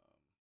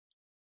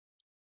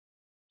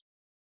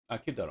 I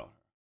keep that on her.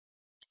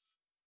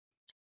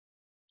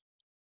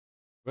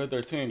 Red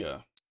 13,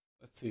 yeah.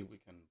 Let's see if we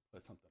can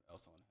put something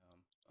else on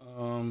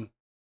him.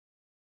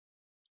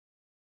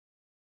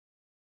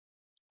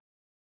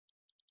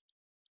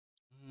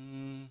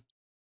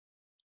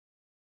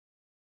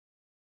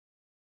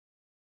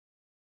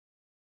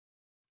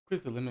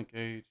 Increase the limit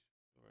gauge.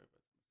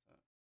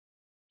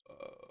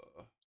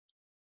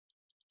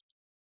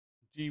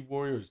 G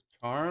Warrior's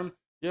Charm.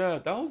 Yeah,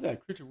 that was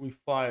that creature we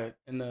fought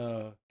in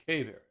the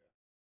cave area.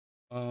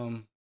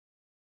 You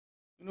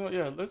know what?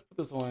 Yeah, let's put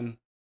this on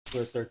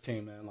for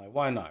 13, man. Like,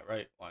 why not,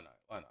 right? Why not?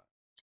 Why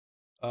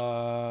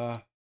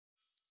not?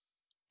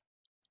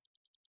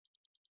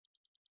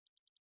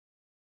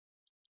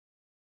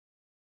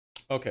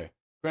 Okay.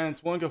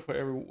 Grants 1 go for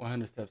every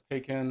 100 steps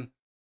taken.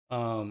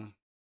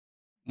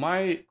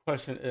 My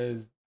question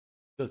is,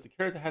 does the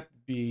character have to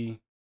be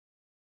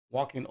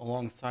walking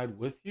alongside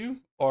with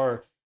you,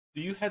 or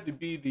do you have to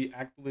be the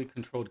actively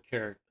controlled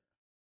character?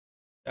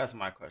 That's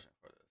my question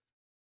for this.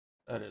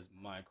 That is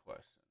my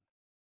question.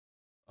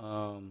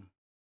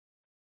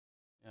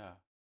 Yeah.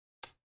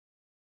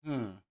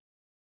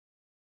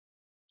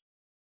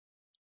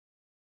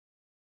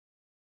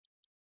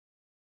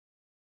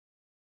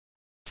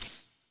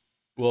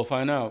 We'll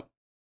find out.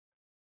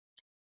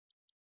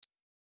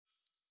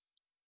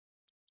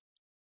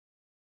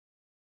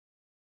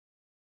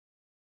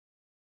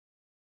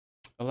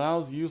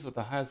 Allows use of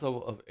the highest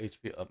level of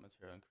HP up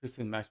material,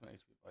 increasing maximum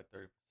HP by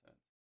 30%.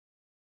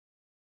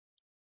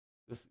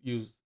 This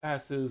use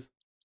passes.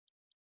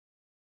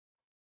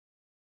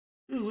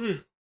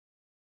 Ooh,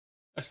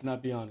 that should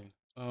not be on it.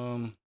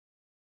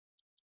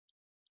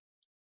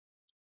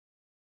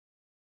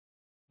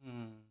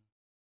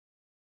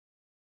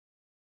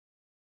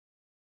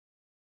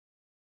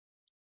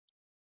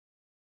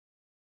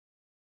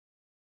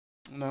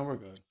 No, we're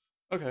good.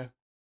 Okay.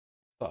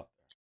 Stop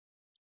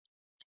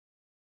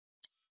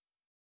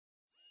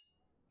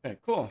there. Okay,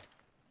 cool.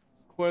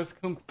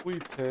 Quest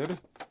completed.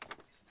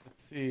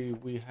 Let's see,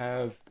 we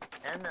have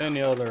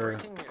any other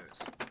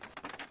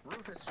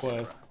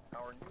quests.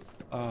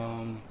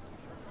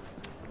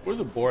 Where's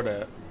the board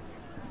at?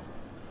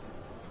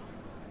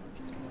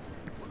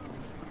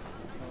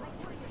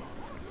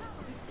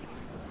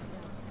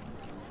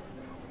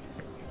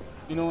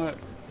 You know what?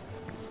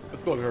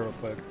 Let's go over here real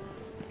quick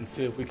and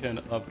see if we can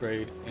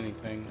upgrade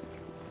anything.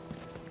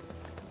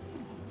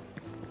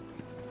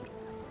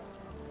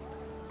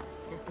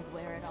 This is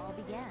where it all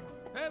began.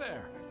 Hey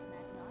there.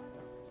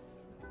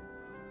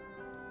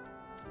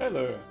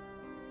 Hello.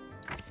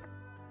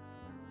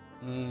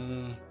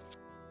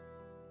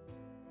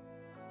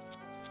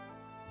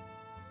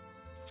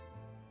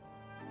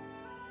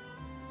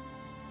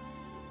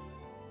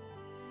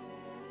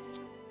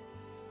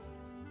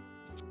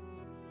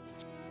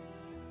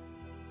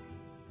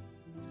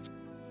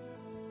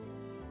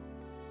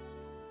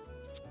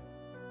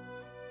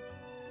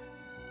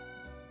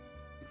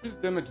 Increase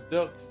damage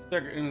dealt to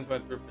stagger enemies by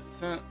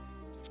 3%.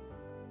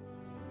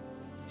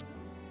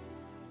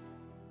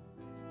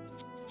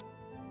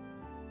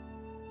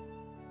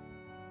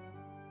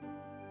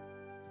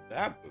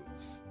 That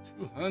boost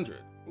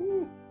 200.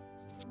 Ooh.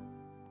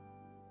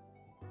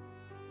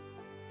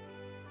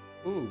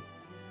 Ooh.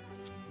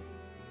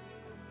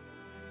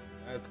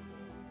 That's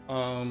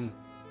cool.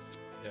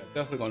 Yeah,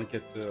 definitely gonna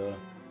get the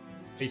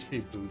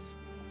HP boost.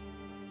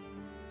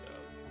 Yeah,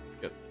 let's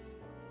get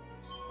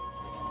this.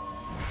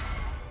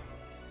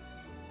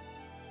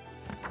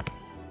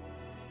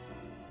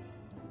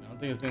 I don't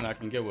think it's anything I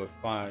can get with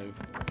 5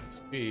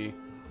 SP.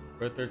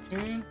 For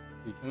 13,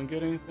 see, can we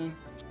get anything?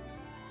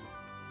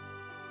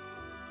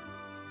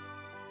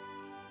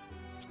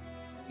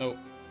 Nope.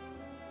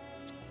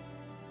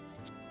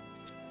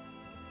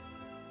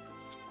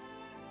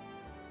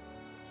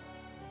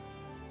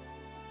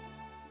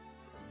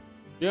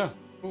 Yeah,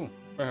 cool.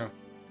 Right here.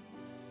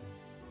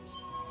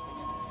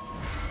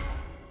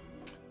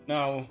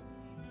 Now,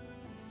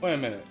 wait a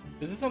minute.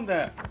 Is this something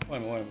that... Wait a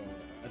minute.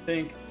 I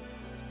think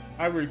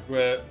I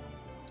regret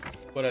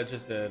what I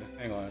just did.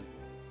 Hang on.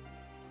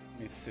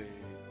 Let me see.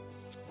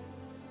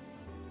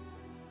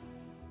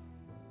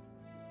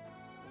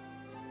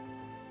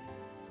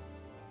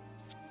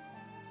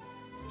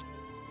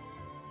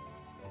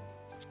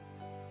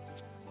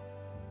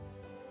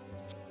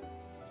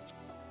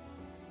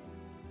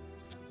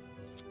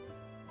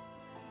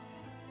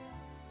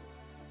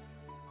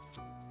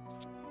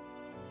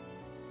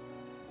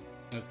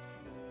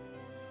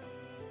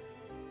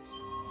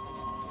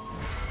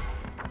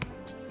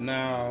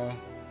 Now,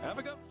 Have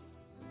a go.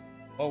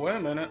 oh wait a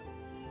minute,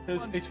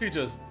 his HP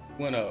just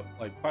went up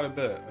like quite a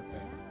bit, I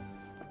think.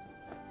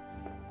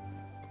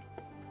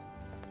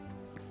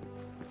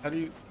 How do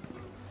you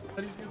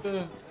do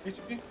the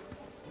HP? I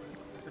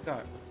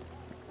forgot.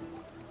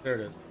 There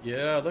it is.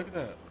 Yeah, look at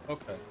that.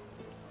 Okay.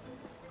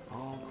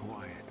 All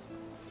quiet,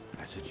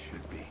 as it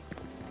should be.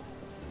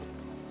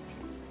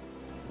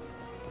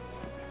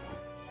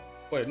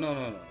 Wait,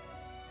 no.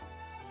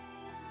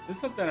 There's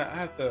something I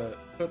have to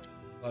put,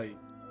 like,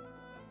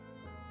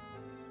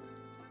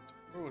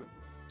 where would it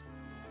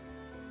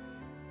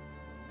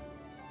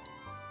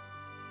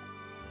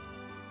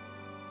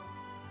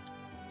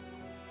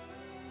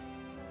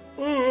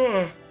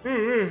be?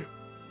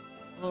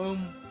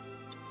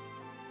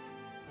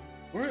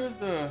 Where is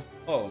the,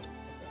 oh, okay.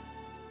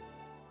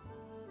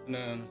 And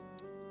then,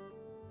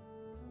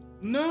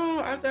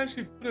 no, I have to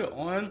actually put it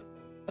on.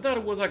 I thought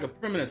it was like a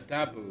permanent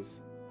stat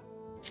boost.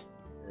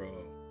 Bro.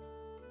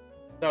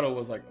 I thought it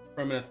was like a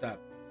permanent stat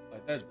boost.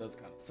 Like, that does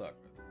kind of suck.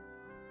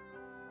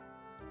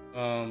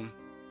 Reduce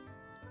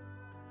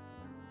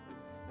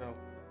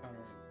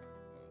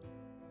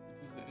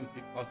the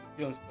MP cost of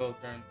healing spells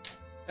during.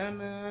 And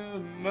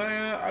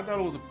man, I thought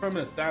it was a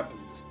permanent stat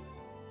boost.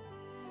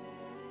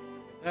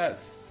 That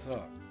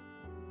sucks.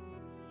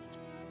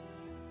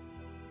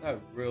 That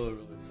really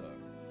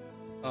sucks.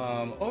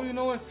 Oh, you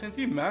know what? Since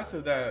he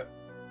mastered that,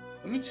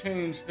 let me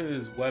change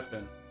his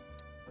weapon.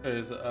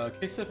 Because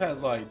K-Sif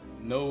has like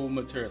no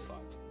materia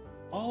slots.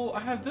 Oh,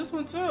 I have this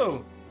one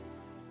too.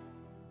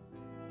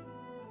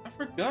 I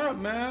forgot,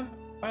 man.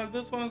 I have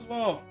this one as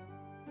well.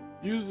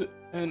 Use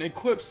an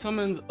equip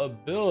summons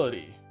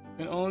ability.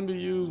 Can only be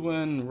used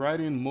when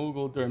riding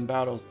Moogle during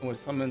battles in which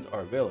summons are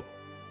available.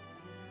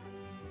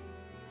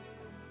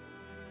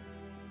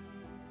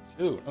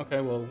 Shoot.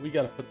 Okay, well, we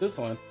gotta put this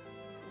on.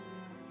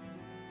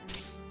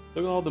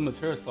 Look at all the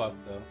materia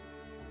slots though.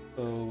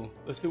 So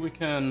let's see if we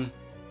can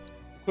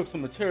equip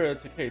some materia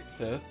to Kate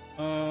Sith.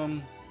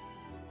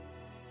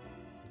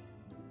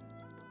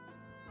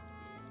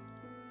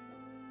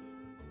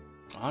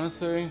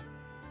 Honestly,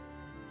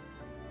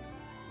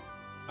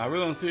 I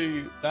really don't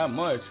see that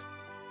much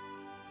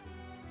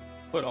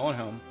put on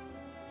him.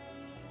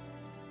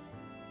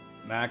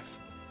 Max.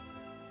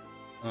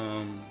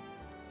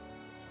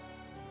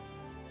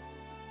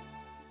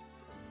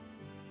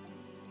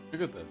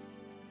 Look at this.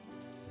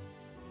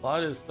 A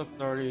lot of this stuff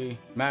is already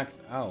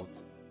maxed out.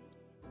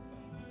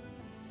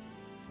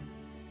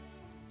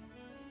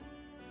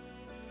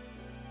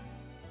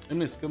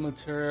 Enemy skill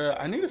materia.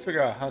 I need to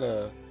figure out how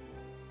to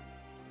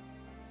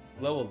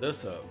level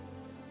this up.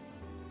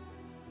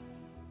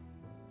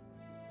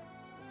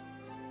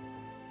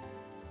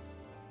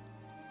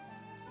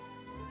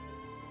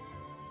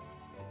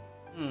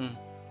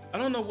 I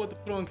don't know what to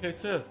put on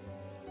K-Sith.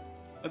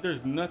 Like,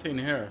 there's nothing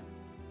here.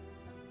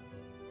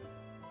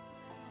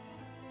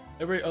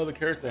 Every other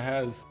character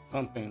has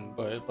something,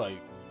 but it's like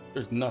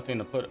there's nothing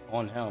to put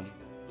on him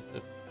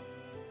specific.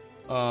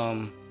 I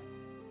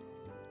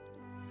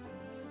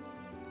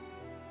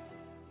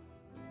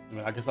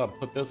mean, I guess I'll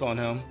put this on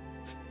him.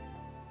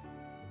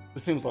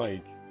 This seems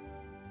like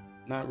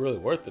not really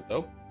worth it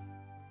though.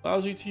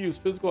 Allows you to use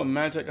physical and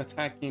magic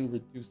attacking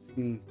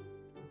reducing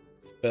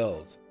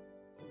spells.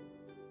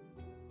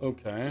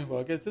 Okay,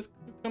 well I guess this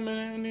could come in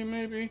handy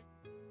maybe.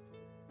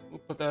 We'll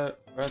put that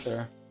right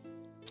there.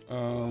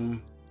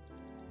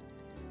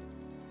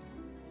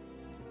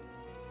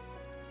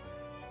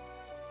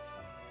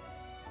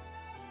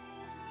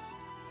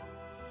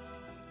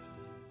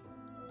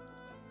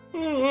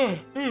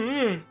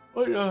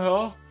 What the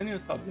hell? I need to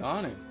stop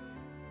yawning.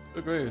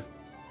 Good grief.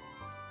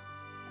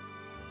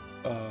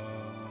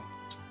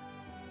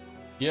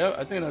 Yeah,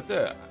 I think that's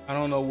it. I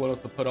don't know what else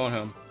to put on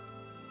him.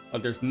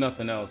 There's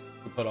nothing else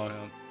to put on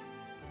him.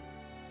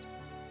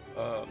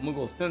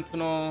 Moogle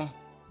Sentinel.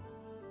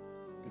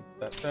 Put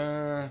that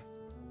there.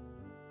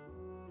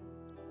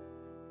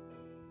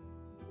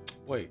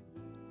 Wait.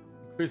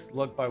 Increase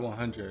luck by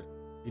 100.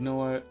 You know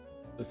what?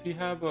 Does he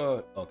have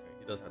a... Okay,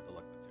 he does have the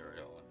luck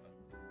material on him.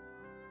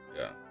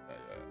 Yeah.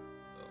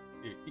 So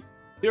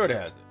he already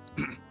has it. He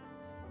already has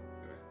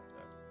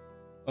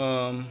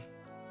that.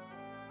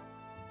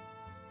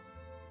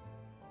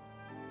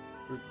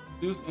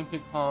 Reduce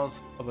MP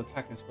cost of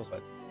attacking spells by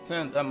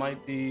 10%. That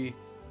might be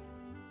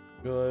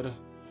good.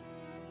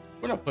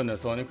 We're not putting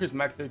this on. Increase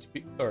max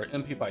HP or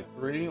MP by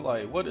 3.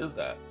 Like, what is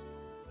that?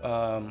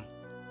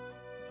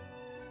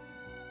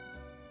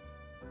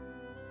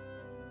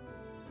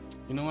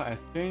 You know what? I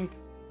think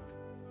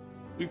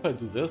we could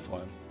do this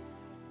one.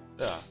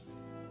 Yeah.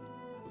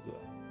 We'll do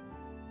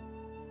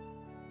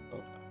that.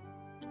 Okay.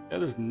 Yeah,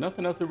 there's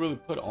nothing else to really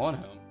put on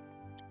him.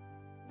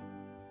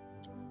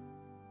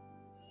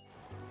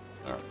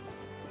 Alright.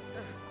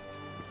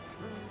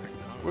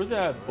 Where's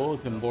that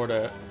bulletin board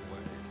at?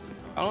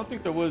 I don't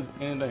think there was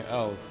anything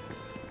else.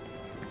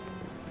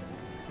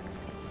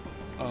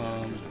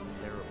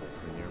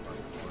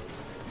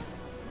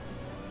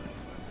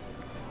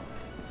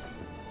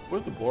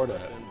 Where's the board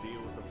at?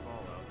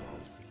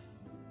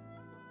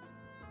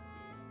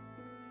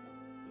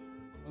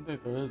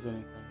 think there is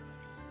anything.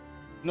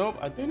 Nope,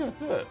 I think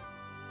that's it.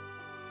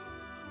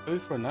 At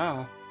least for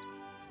now.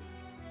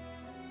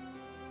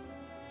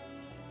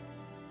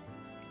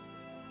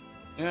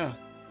 Yeah.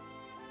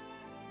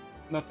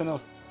 Nothing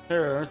else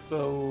here,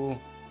 so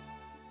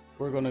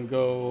we're gonna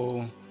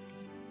go.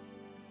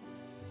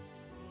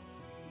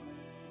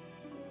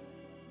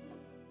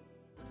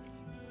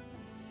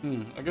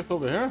 I guess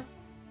over here?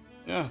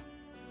 Yeah.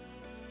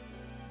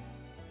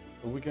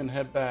 So we can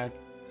head back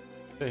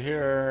to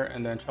here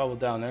and then travel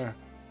down there.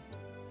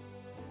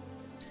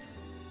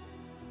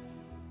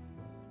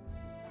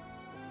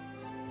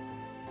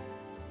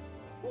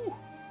 Whew.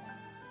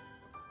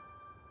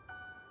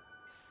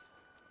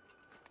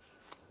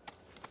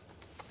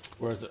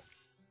 Where is it?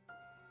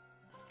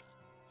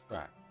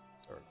 Track.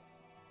 There we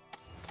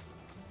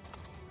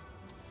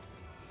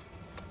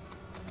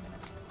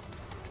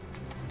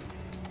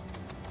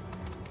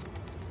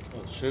go.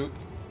 Oh shoot.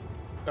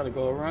 Gotta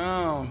go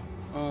around.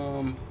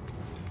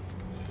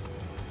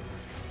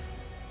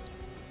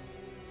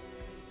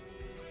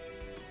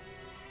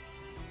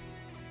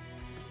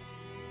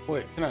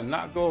 Wait, can I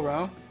not go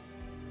around?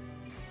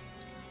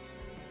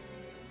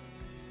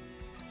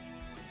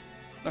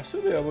 I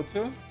should be able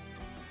to. I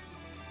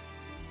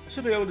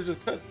should be able to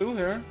just cut through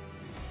here.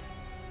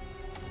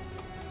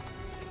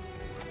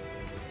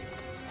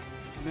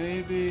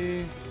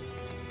 Maybe.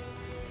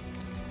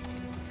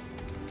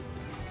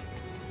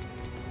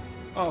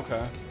 Oh,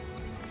 okay.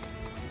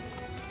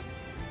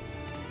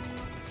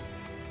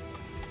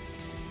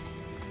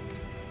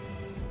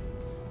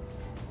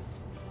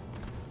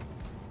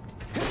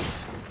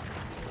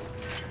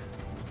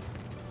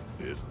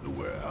 This the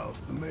warehouse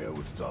the mayor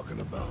was talking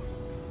about.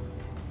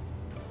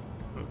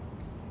 Huh.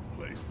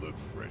 Place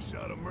looks fresh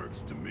out of Merc's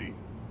to me.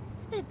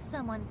 Did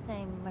someone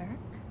say Merc?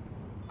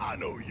 I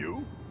know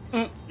you.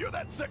 You're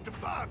that Sector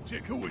 5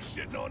 chick who was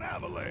shitting on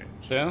Avalanche.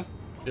 Yeah?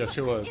 Yeah,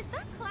 she was. Is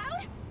that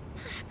Cloud?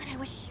 But I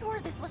was sure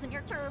this wasn't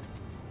your turf.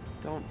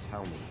 Don't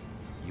tell me.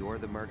 You're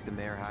the merc the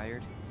mayor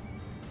hired?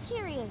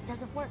 Kyrie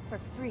doesn't work for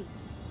free.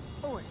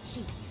 Or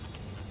cheap.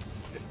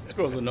 This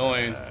girl's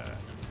annoying.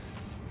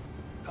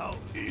 How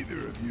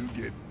either of you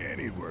get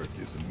any work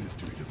is a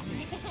mystery to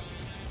me.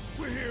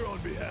 We're here on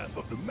behalf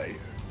of the mayor.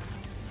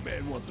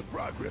 Man wants a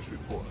progress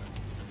report.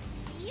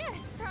 Yes,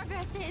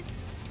 progress is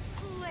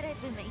what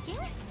I've been making.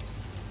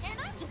 And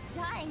I'm just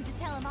dying to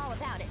tell him all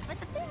about it. But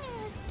the thing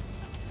is,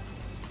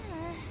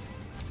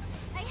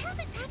 I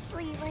haven't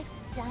actually,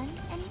 done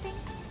anything.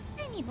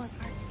 I need more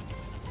parts.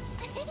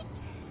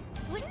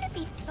 Wouldn't it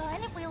be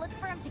fun if we looked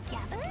for them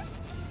together?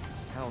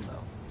 Hell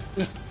no.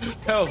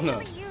 Hell no.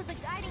 I could really use a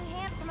guiding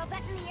hand from a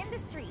vet in the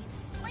industry.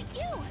 Like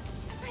you.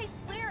 I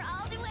swear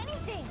I'll do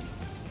anything.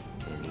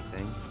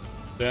 Anything?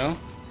 Yeah?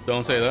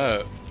 Don't say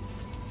that.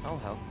 I'll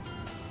help.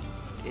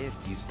 If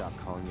you stop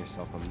calling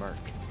yourself a merc.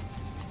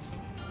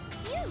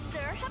 You, sir,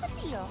 have a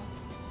deal.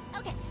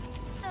 Okay,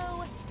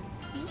 so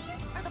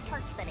these are the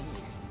parts that I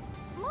need.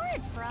 More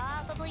would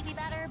probably be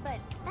better, but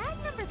that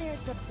number there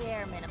is the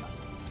bare minimum.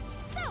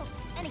 So,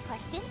 any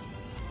questions?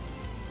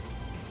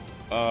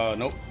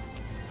 Nope.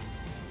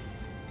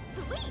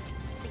 Sweet!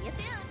 See you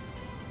soon!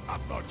 I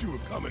thought you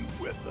were coming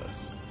with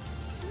us.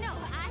 No,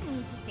 I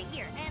need to stay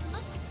here and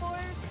look for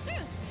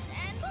screws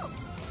and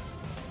bolts.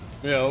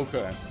 Yeah,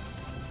 okay.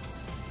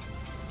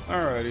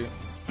 Alrighty.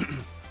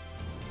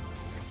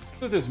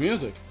 Look at this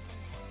music.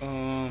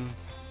 I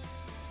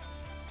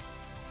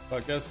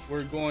guess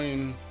we're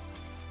going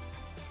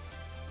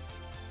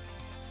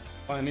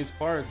find these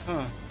parts,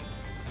 huh?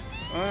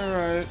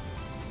 Alright.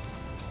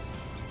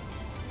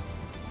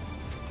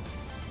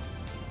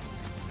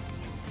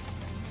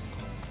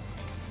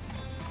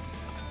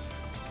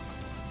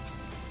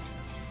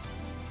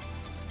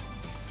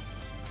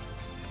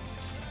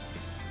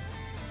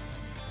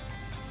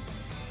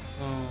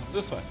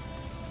 This way.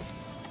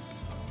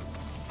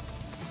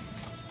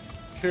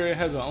 Kyrie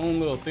has her own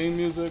little theme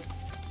music.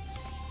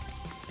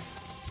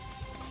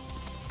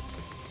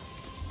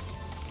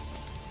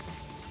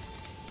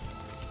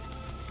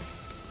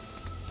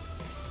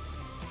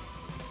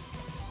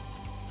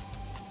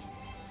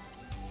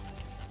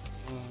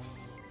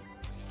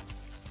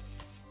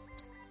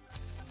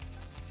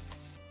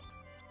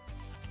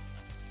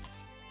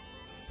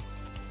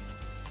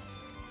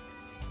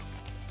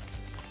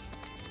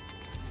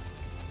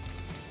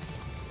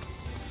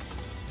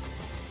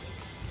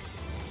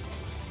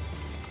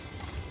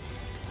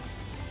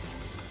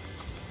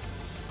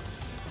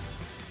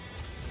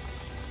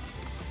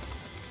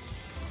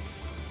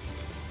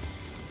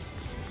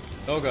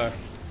 Okay.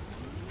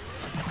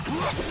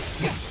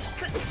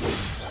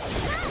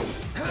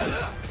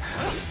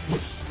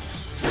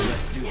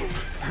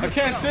 I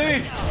can't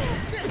see.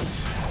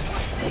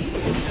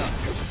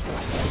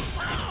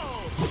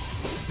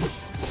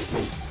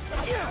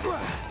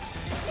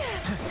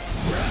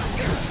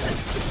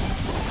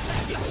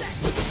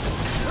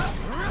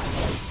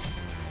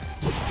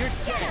 You're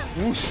dead.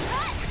 Whoosh.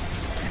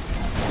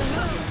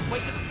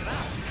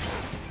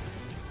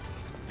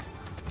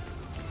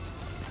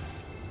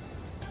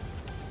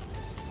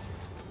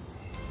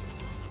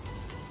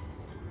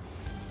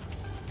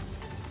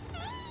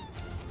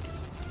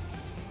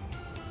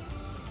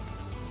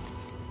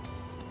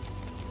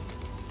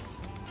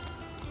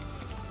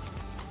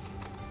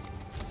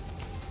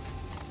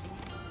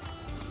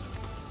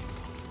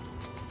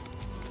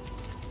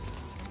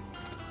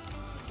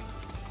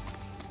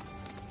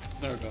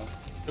 There we go.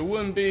 It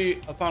wouldn't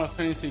be a Final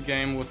Fantasy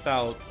game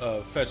without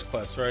fetch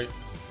quests, right?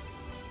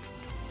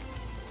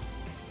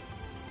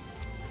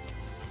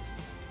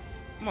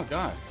 Oh my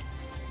god.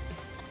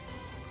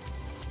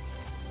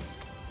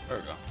 There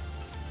we go.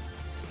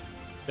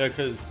 Yeah,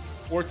 because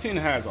 14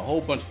 has a whole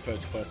bunch of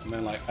fetch quests,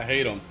 man. Like, I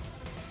hate them.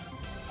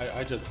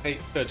 I just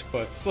hate fetch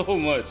quests so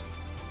much.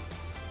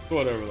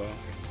 Whatever, though.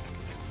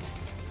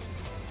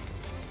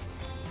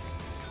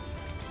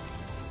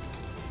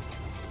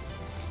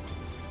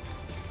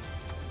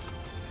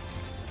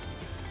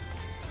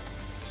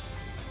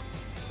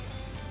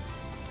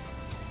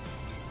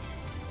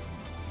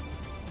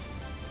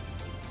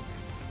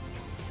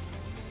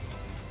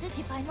 Did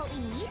you find what we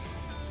need?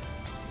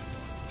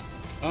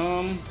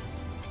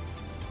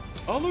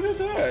 Oh, look at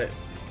that.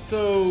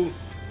 So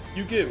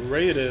you get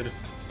rated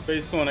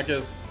based on, I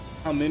guess,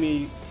 how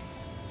many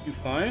you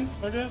find,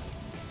 I guess.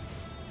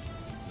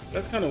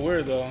 That's kind of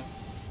weird, though.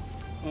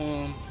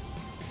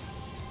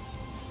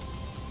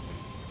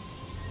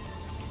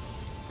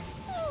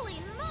 Holy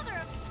mother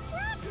of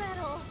scrap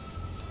metal!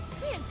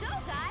 Way to go,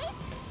 guys!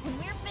 When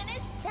we're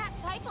finished, that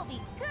pipe will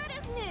be good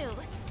as new.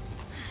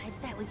 I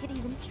bet we could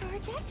even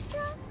charge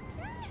extra.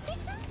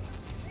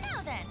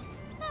 Now then,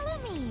 follow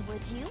me,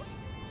 would you?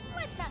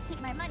 Let's not keep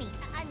my money,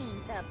 I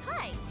mean the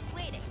pipe,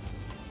 waiting.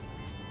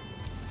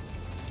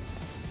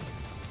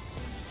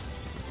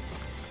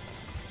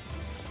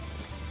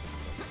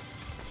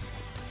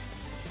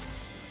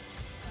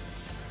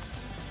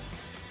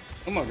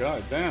 Oh my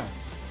god, damn.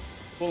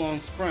 Full on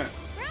sprint.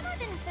 Grandma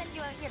didn't send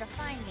you out here to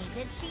find me,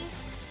 did she?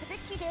 Because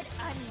if she did,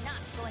 I'm not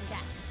going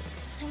back.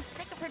 I'm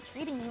sick of her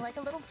treating me like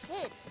a little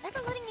kid,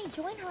 never letting me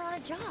join her on a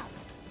job.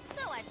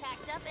 So I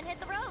packed up and hit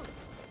the road.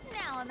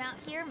 Now I'm out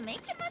here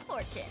making my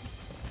fortune.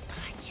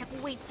 I can't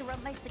wait to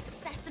rub my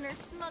success in her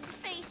smug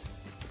face.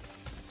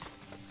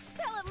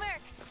 Fellow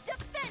Merc,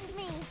 defend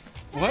me!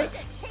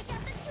 What? Take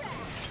out the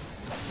trash!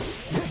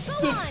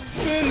 Go on!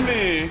 Defend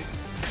me!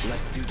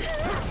 Let's do this.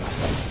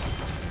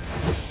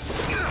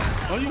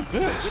 Oh, you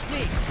bitch! With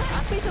me,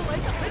 happy to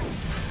wake up.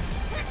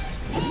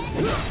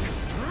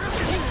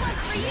 This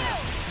one's for you!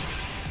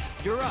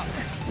 You're up.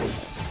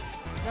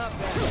 Not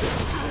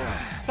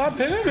bad. Stop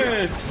hitting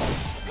me!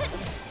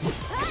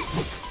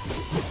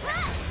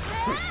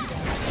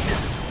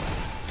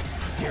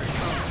 Here it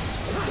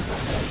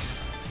comes.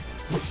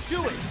 Do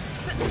it.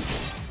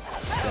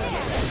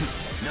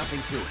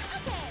 Nothing to it.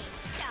 Okay,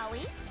 shall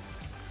we?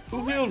 Who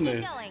healed me?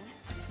 Keep going.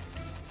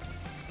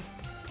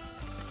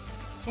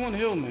 Someone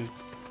healed me.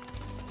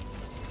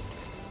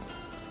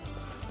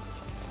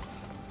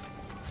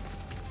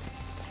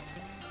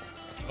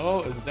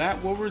 Oh, is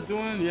that what we're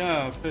doing?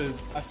 Yeah,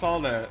 because I saw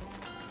that.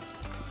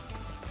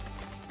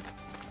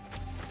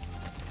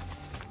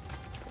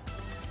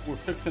 We're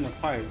fixing a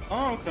pipe.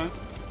 Oh, okay.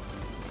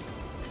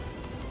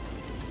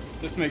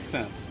 This makes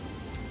sense.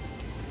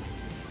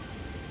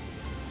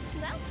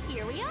 Well,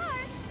 here we are.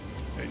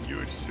 And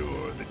you're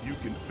sure that you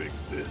can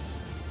fix this?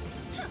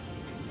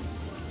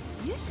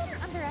 You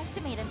shouldn't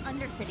underestimate an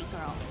Undercity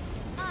girl.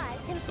 I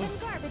can spin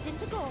garbage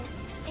into gold,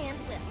 and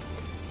will.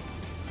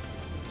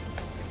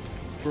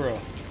 Bro.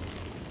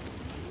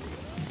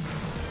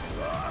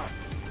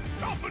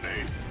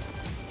 Company!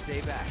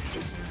 Stay back.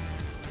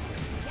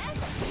 Yes,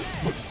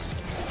 sir.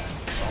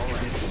 All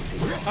right.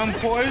 I'm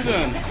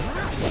poisoned.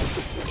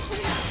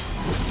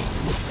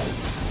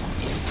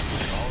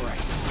 All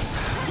right.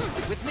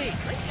 With me.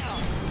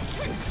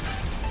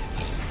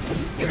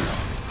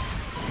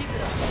 Keep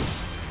it up.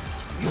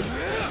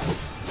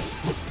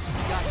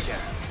 Gotcha.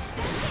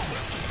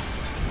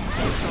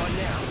 It's on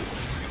now.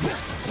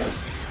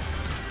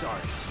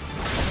 Sorry.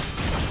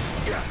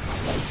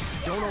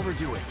 Don't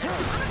overdo it.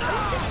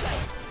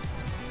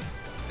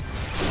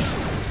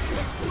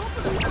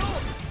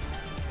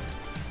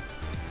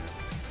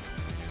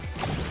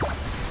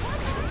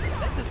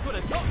 This is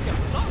gonna knock your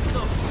socks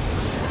off.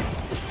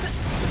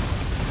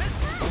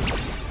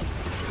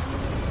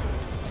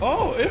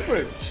 Oh,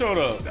 Ifrit showed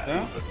up. That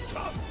Yeah? was a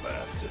tough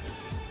bastard.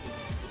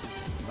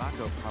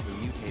 Mako probably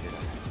mutated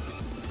him.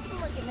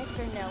 Look at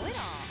Mr.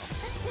 Know-It-All.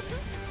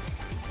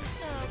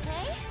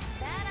 Okay,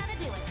 that ought to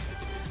do it.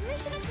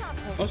 Mission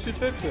accomplished. Oh, she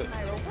fixed it.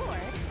 My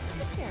reward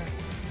secured.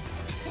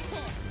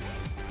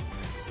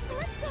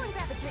 Let's go and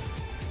grab a drink.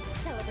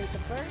 Celebrate the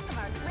birth of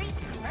our great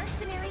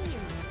mercenary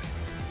union.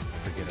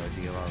 Forget our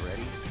deal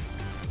already?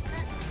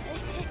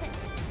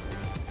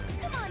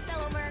 Come on,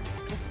 fellow Merc.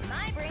 With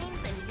my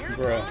brains and your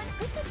Bruh. brawn,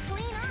 we can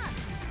clean up.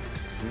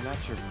 You're not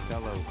your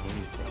fellow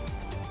anything.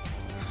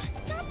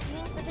 Stop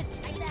being such a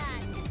tight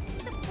ass.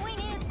 The point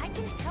is, I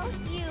can help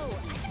you.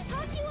 I can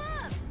talk you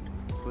up.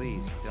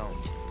 Please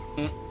don't.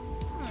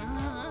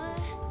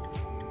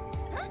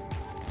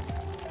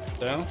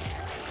 Down?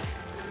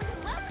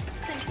 Well,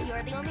 since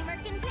you're the only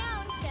Merc in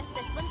town, guess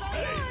this one's all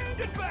yours.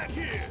 Get back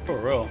here! For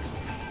real.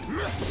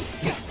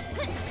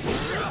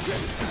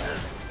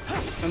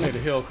 I need to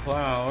heal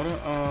Cloud.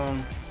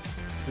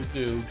 Let's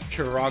do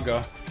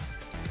Kiraga.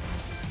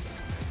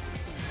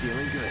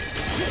 Feeling good.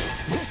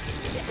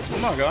 Oh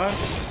my god.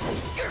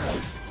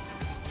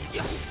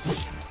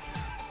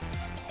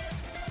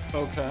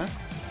 Okay.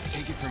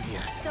 Take it from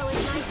here. So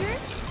it's my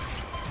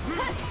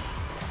turn?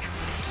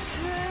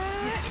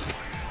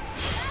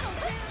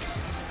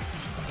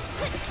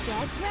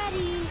 Get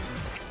ready.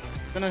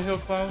 Can I heal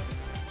Cloud?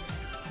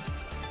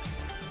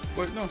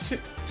 Wait, no, she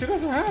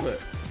doesn't have it.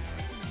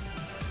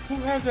 Who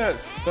has that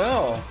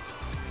spell?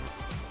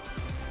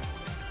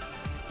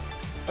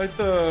 Like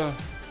the,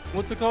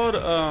 what's it called?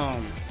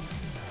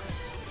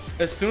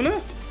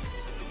 Asuna?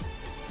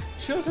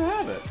 She doesn't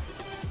have it.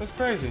 That's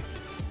crazy.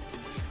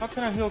 How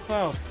can I heal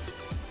Cloud?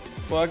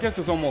 Well, I guess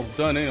it's almost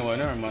done anyway.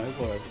 Never mind. It's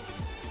whatever.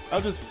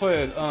 I'll just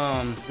put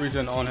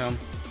regen on him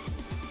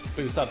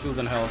so you stop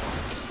losing health.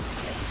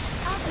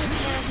 I'll take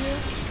care of you.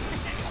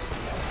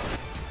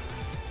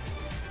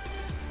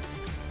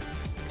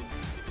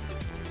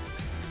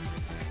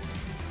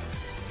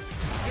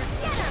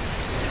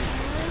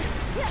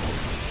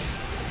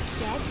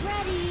 Get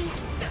ready.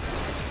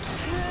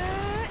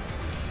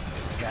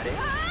 Got it?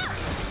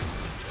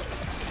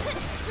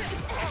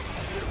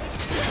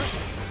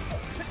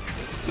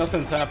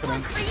 Nothing's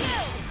happening.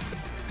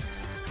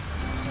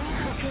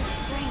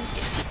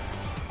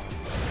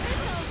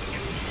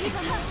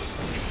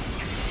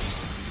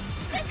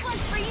 This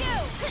one's for you.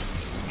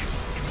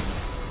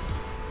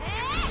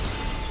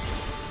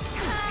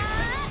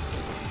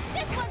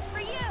 This one's for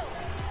you.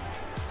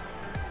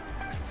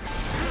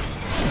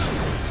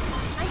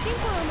 I think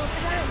we're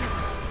almost done.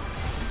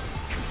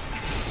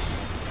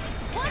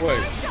 One Wait.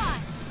 more shot.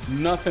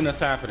 Nothing is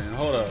happening.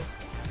 Hold up.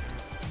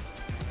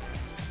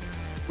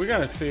 We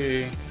gotta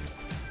see.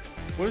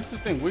 What is this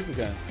thing weak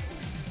against?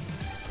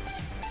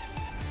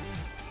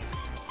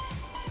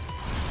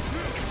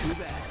 Too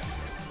bad.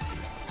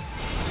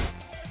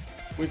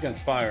 Weak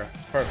against fire.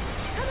 Perfect.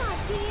 Come on,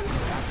 team.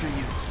 After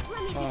you.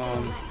 Let me get you a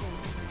lesson.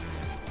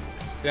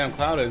 Damn,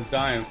 Cloud is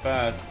dying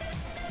fast.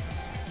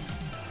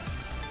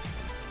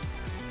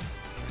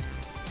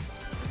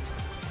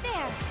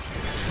 There.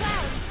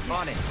 Cloud.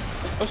 On it.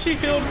 Oh, she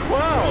healed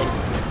Cloud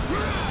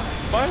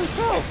by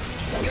herself.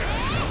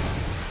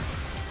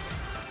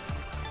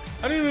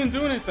 I didn't even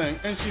do anything,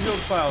 and she healed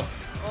Cloud.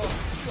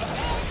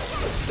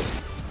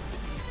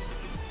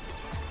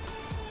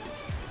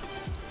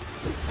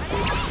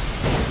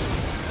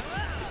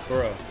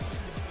 Bro.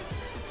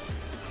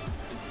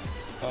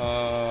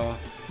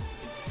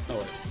 No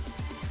wait.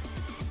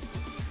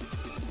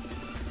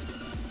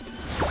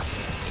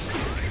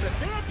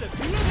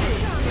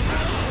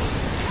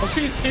 Oh,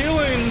 she's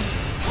healing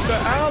the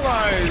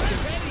allies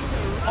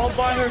all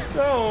by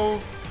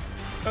herself.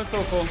 That's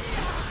so cool.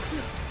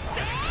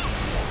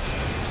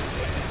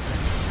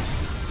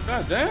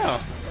 God damn.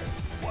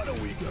 What are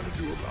we gonna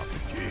do about the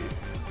kid?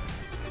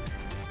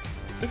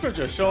 If you're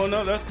just showing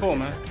up, that's cool,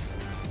 man.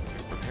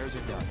 Repairs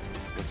are done.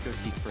 Let's go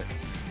see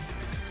Fritz.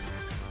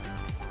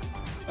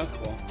 That's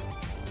cool.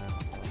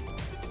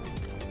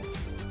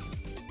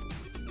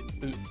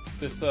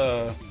 This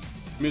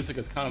music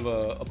is kind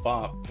of a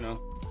bop, you know.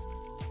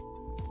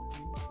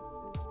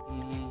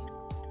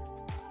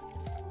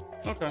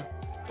 Okay,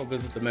 go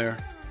visit the mayor.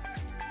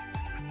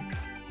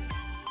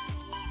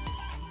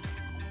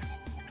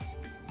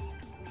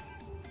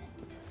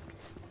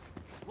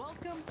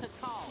 Welcome to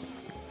college.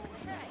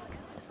 Hey,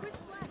 quit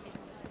slacking.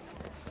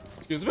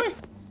 Excuse me?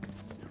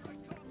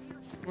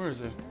 Where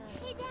is it?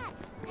 Hey, Dad,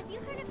 have you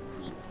heard of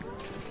Queen's School?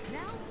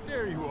 Now,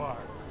 There you are.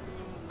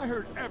 I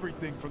heard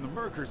everything from the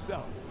Merc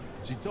herself.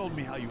 She told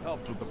me how you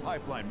helped with the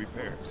pipeline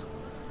repairs.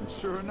 And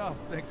sure enough,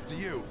 thanks to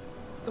you,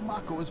 the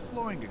Mako is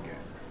flowing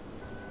again.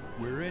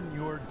 We're in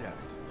your debt.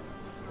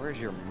 Where's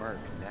your Merc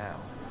now?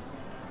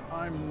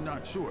 I'm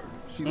not sure.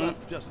 She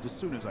left just as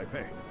soon as I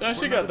paid. Yeah, For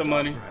she got another the job,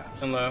 money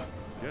perhaps. and left.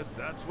 Guess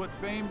that's what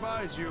fame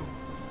buys you.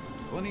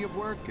 Plenty of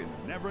work and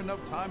never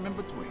enough time in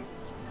between.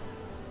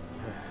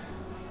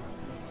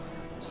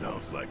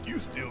 Sounds like you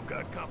still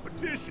got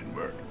competition,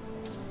 Merc.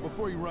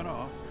 Before you run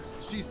off,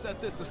 she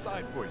set this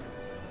aside for you.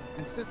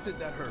 Insisted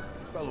that her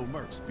fellow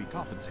Mercs be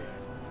compensated.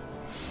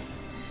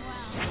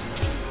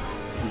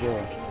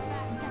 Enjoy.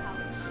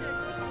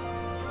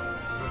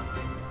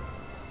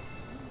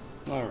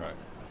 All right.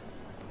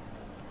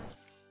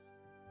 Let's see,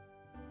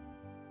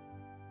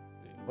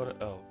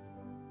 what else?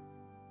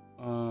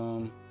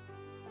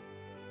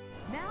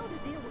 now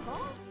to deal with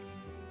all.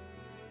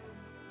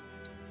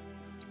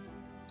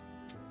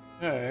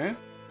 Okay.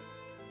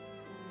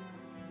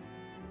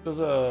 There's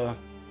a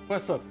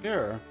quest up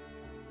here.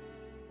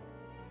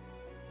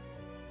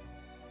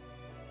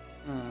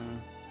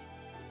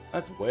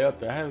 That's way up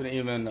there. I haven't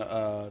even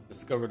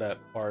discovered that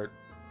part.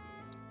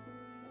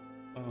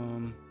 How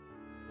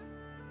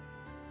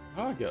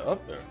do I get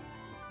up there?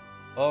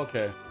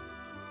 Okay.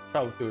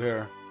 Travel through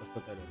here. That's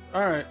what that is.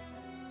 Alright.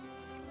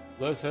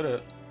 Let's hit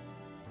it.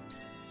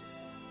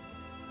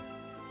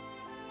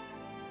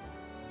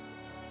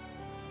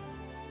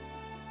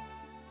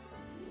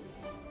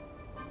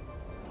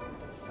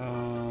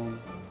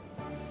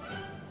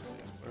 Let's see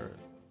where.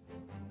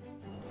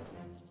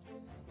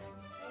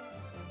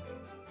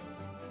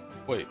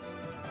 Wait.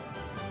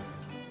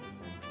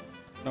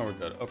 No, we're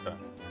good. Okay.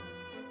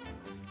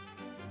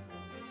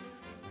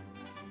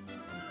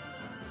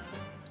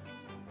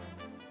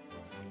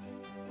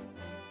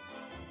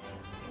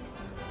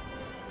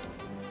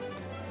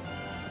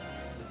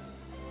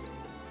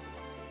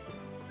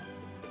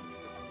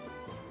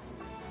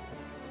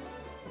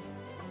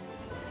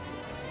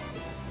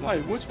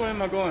 Wait, which way am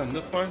I going?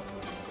 This way?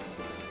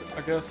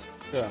 I guess.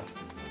 Yeah.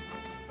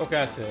 Okay,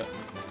 I see it.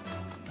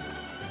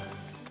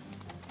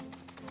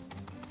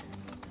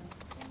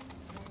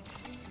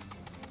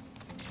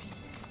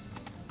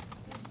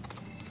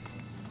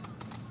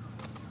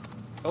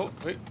 Oh,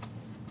 wait.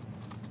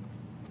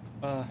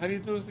 How do you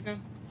do this again?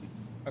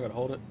 I gotta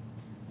hold it.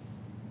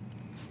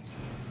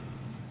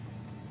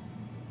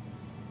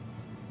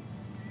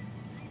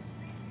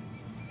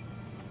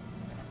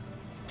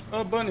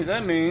 Oh, bunnies,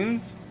 that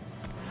means...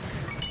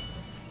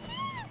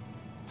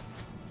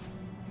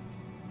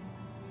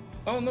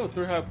 Oh no,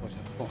 3 high potions.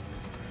 Come on.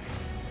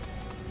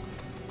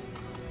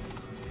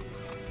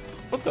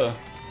 What the?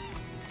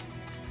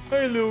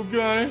 Hey, little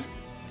guy.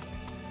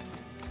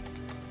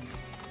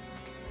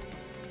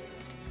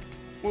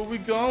 Where we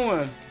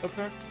going?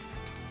 Okay.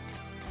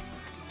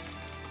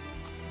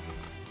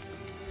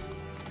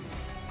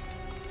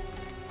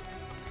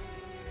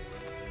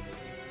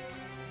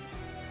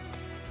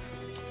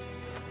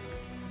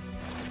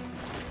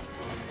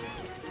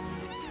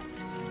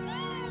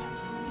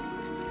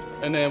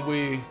 And then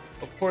we,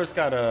 of course,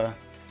 gotta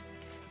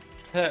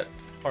pet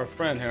our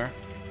friend here.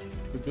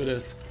 We do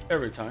this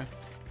every time.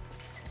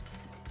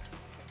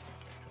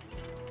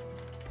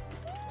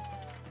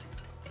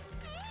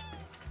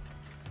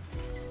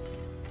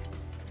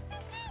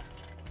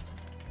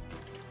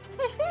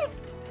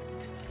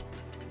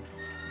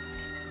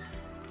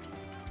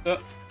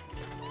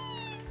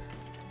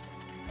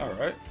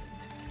 Alright.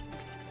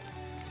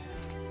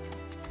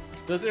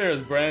 This area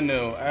is brand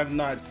new. I have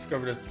not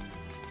discovered this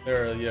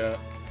area yet.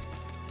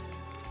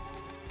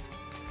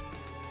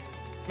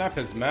 Map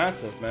is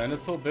massive, man.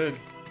 It's so big.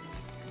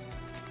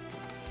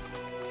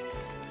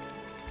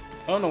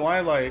 I don't know why,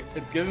 like,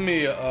 it's giving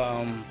me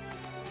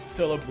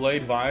Stellar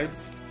Blade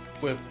vibes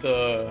with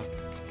the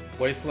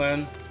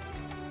Wasteland.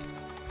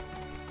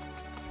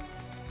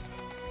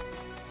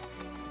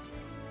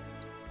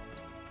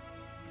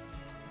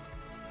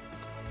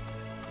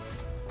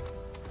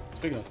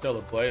 Speaking of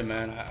Stellar Blade,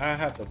 man, I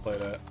have to play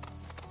that.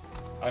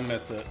 I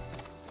miss it.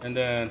 And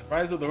then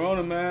Rise of the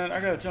Ronin, man, I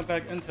gotta jump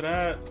back into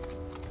that.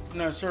 I'm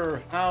not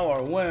sure how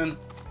or when,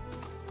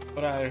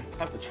 but I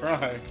have to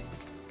try.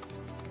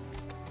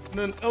 And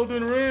then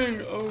Elden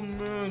Ring, oh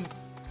man,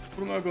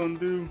 what am I gonna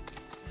do?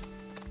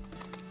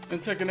 And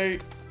Tekken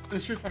 8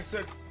 and Street Fighter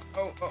 6.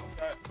 Oh god.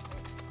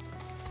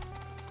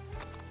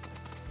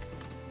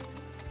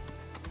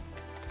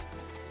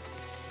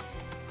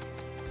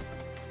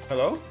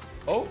 Hello?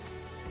 Oh.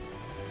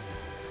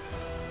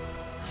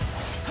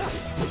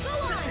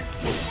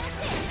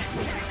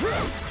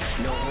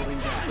 No holding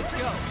back. Let's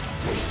go.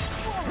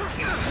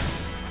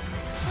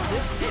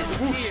 This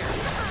is here.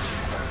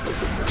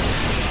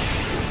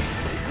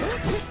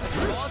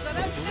 Balls on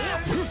it.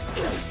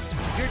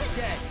 You're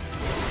dead.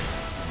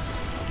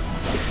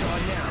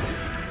 On now.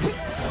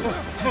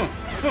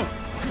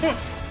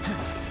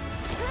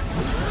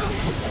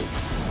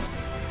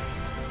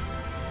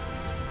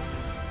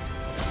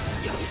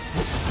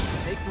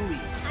 Take the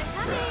lead. I'm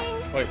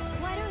coming. Wait.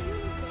 Why don't you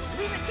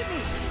leave it to me?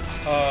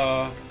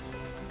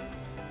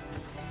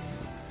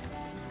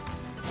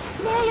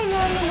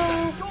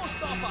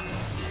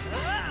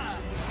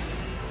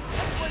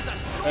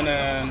 And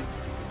then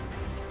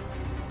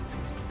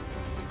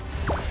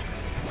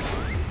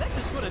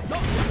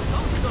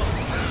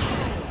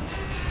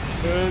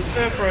it's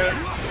different.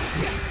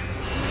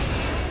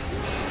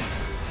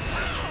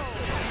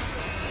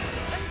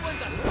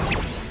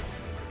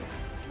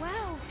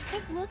 Wow,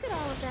 just look at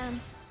all of them.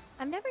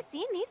 I've never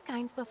seen these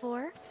kinds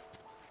before.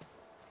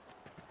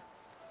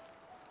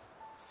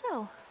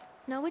 So,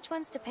 know which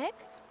ones to pick?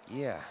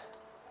 Yeah,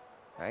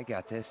 I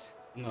got this.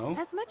 No.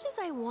 As much as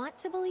I want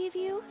to believe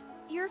you,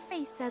 your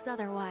face says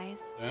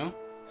otherwise. Yeah?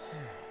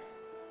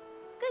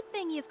 Good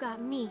thing you've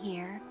got me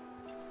here.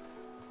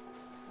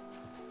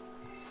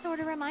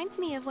 Sorta reminds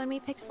me of when we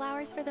picked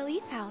flowers for the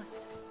Leaf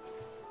House.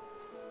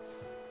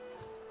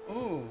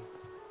 Oh,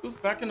 it was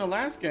back in the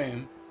last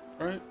game,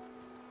 right?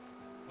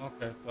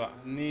 Okay, so I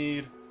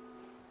need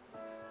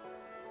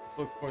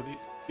look for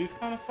these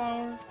kind of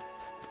flowers.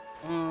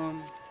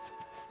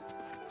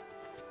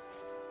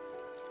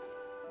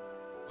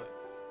 Wait.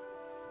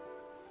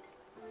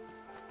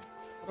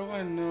 How do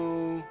I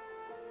know?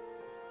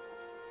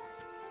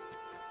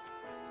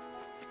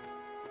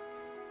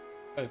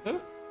 Like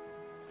this?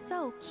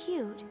 So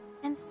cute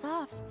and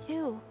soft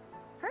too.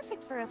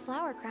 Perfect for a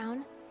flower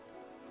crown.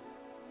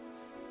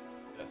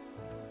 Yes.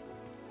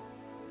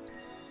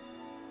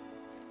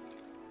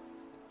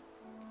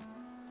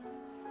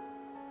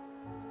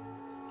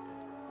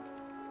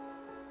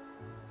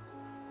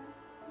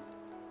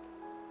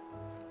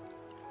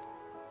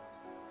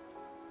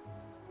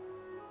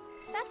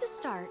 That's a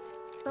start,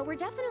 but we're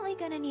definitely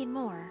gonna need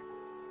more.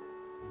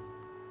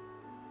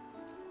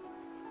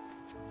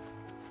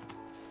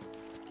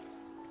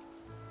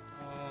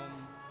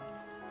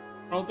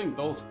 I don't think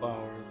those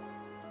flowers.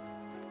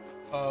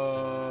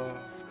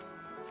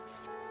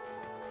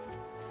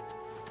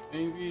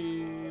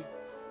 Maybe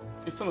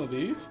some of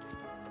these?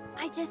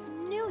 I just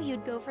knew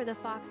you'd go for the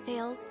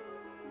foxtails.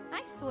 I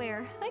I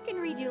swear, I can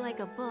read you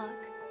like a book.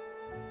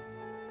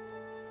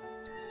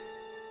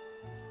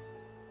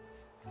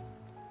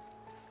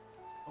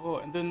 Oh,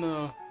 and then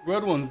the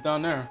red one's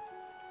down there.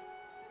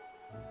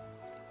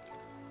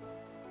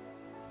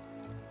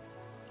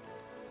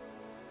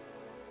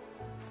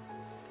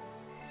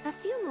 A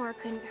few more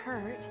couldn't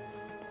hurt.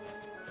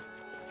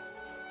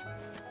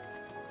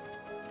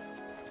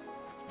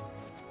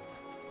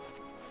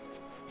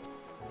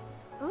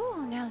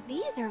 Ooh, now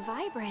these are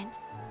vibrant.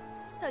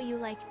 So you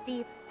like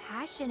deep,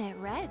 passionate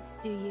reds,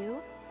 do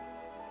you?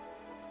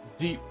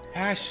 Deep,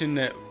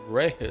 passionate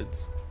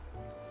reds.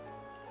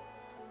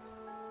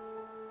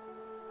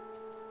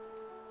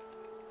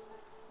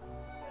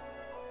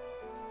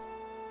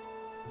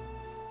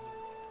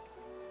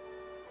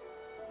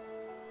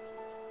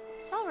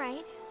 All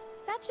right,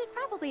 that should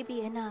probably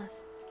be enough.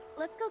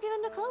 Let's go give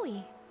him to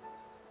Chloe.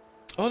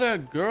 Oh,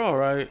 that girl,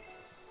 right?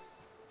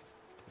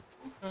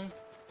 Okay.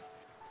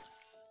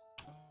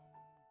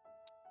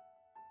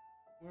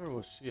 Where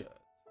was she at?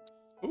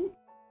 Ooh.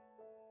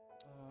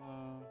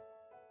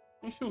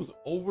 I think she was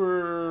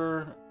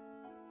over.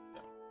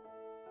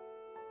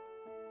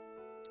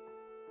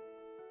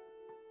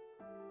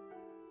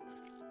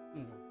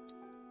 Yeah.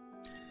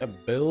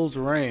 At Bill's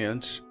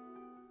Ranch.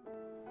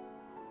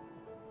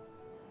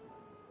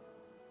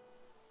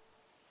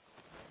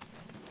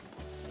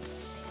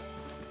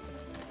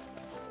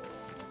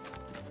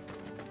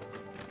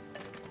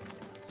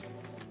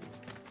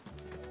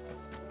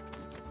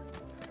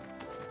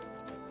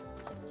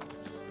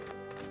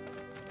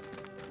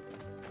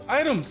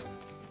 Items.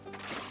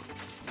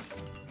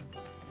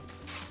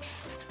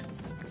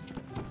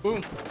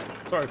 Boom.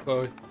 Sorry,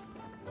 Chloe.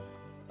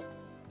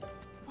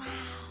 Wow.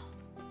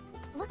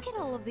 Look at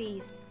all of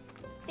these.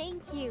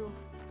 Thank you.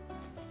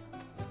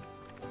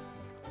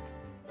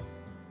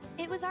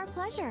 It was our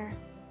pleasure.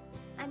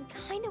 I'm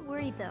kind of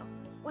worried though.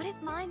 What if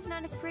mine's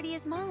not as pretty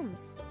as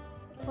Mom's?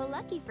 Well,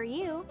 lucky for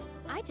you,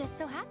 I just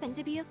so happen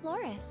to be a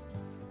florist.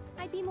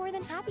 I'd be more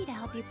than happy to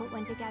help you put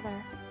one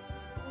together.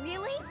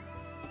 Really?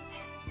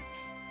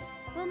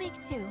 We'll make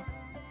two.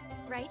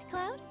 Right,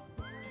 Cloud?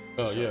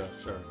 Oh, yeah,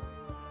 sure.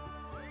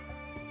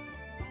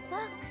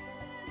 Look.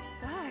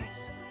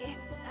 Gosh,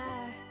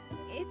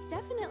 it's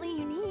definitely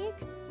unique.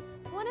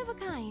 One of a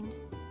kind.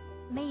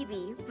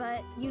 Maybe,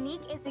 but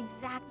unique is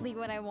exactly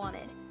what I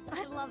wanted.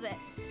 I love it.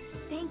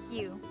 Thank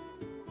you.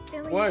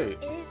 Billy Wait.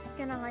 is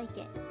gonna like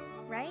it,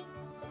 right?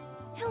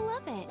 He'll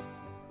love it.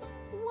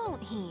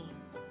 Won't he?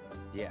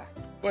 Yeah.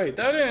 Wait,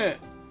 that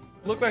didn't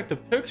look like the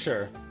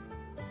picture.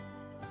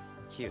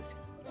 Cute.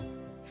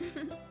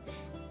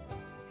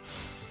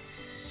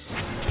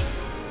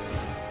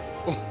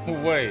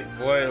 Wait.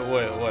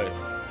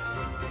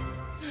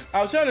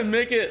 I was trying to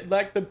make it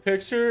like the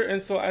picture,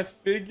 and so I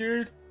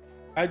figured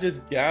I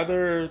just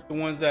gather the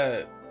ones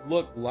that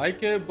look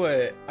like it,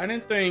 but I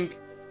didn't think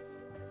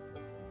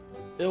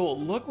it would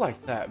look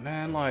like that,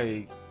 man.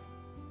 Like,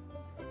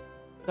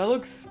 that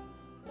looks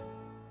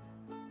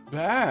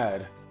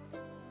bad.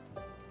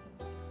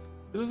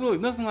 It doesn't look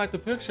nothing like the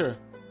picture.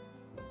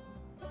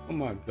 Oh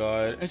my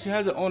god. And she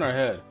has it on her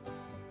head.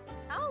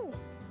 Oh,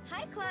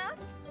 hi, Cloud.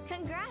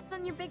 Congrats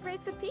on your big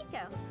race with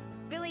Pico.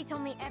 Billy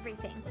told me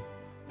everything.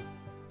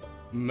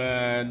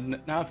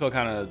 Man, now I feel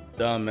kind of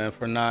dumb, man,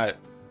 for not,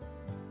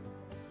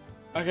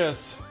 I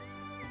guess,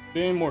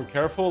 being more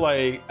careful.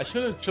 Like, I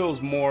should have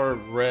chose more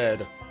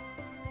red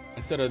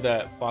instead of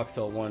that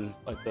Foxtail one,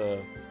 like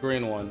the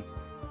green one.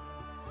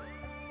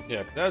 Yeah,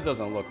 because that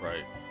doesn't look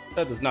right.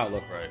 That does not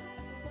look right.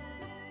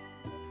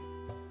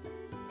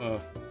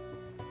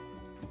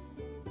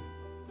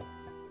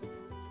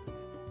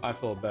 I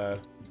feel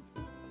bad.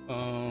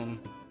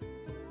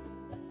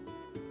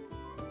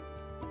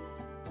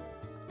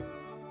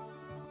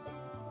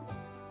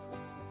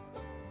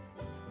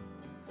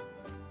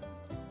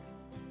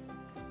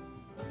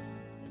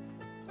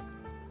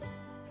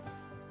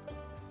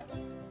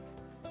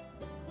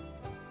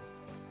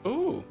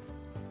 Ooh,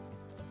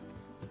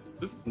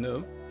 this is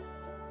new.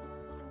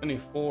 I need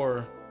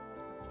 4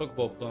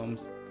 chocobo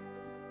plums.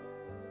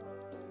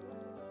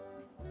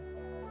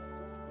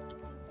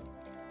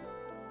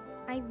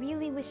 I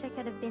really wish I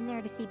could have been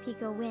there to see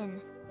Pico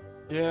win.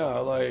 Yeah,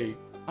 like,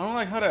 I don't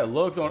like how that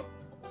looks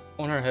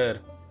on her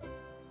head.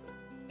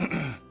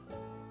 That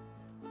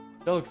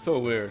looks so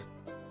weird.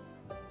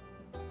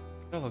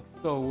 That looks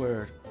so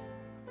weird.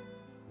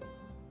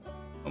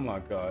 Oh my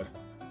god.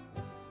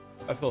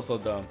 I feel so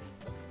dumb.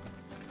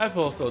 I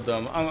feel so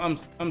dumb.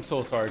 I'm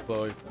so sorry,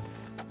 Chloe.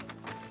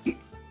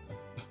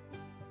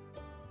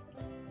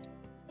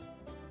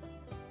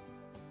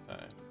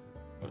 Alright,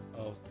 what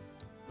else?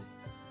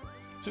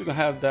 She's gonna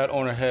have that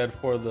on her head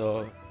for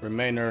the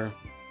remainder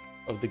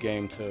of the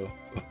game too.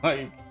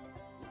 Like,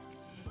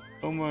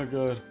 oh my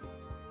god.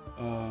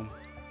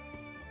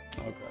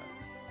 Okay.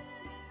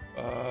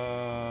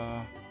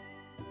 I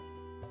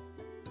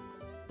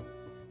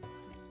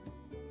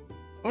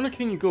wonder,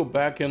 can you go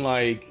back and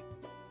like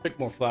pick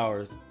more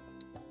flowers?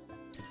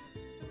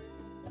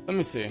 Let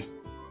me see.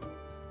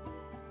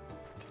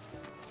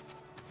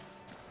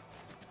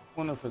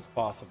 Wonder if it's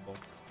possible.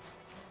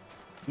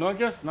 No, I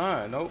guess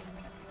not. Nope.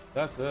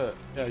 That's it.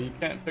 Yeah, you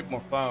can't pick more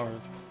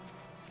flowers.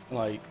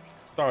 Like,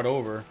 start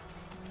over.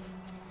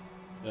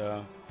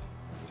 Yeah.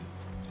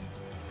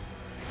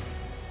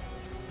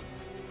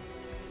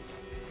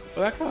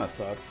 Well, that kind of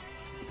sucks.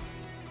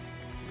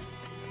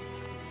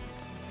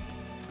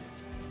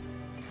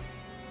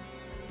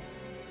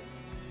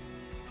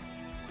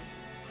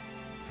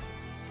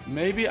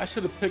 Maybe I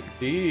should have picked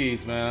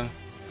these, man.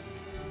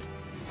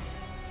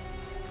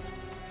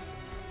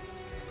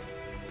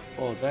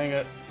 Oh, dang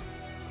it.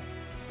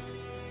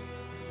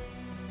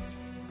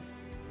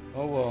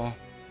 Oh,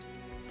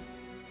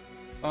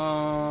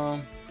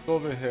 well. Go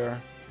over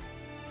here.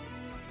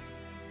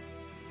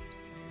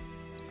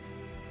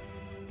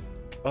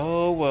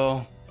 Oh,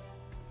 well.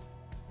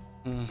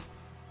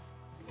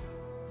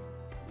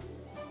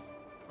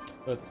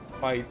 Let's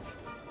fight.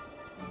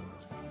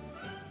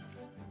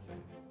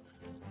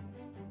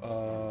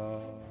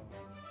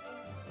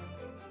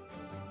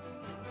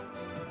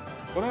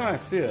 Why don't I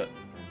see it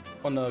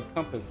on the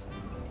compass?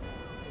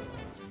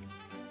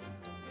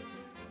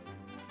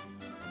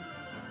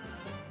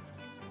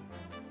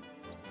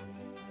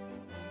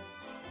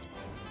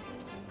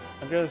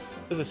 I guess,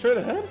 is it straight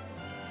ahead?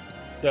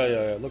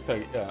 Yeah. Looks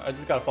like, yeah. I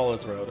just gotta follow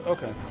this road.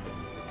 Okay.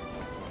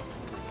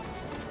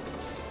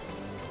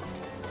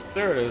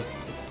 There it is.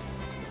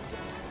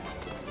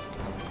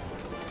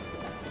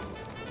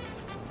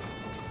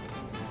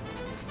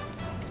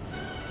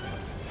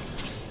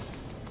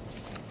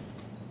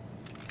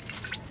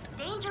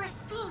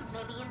 Dangerous fiends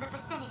may be in the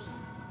vicinity.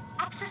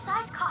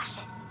 Exercise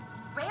caution.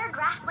 Rare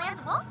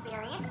grasslands wolf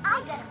variant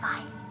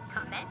identified.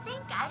 Commencing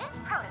guidance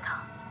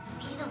protocol.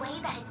 See the way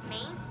that its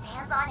mane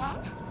stands on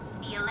end?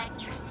 The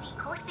electricity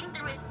coursing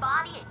through its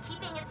body and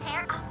keeping its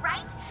hair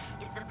upright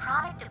is the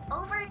product of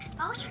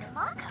overexposure to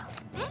Mako.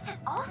 This has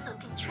also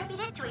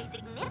contributed to a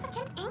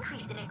significant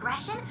increase in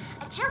aggression,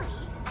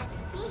 agility, and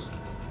speed.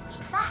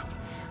 In fact,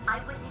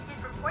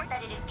 eyewitnesses report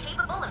that it is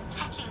capable of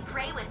catching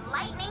prey with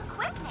lightning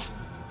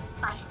quickness.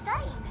 By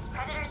studying this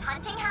predator's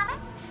hunting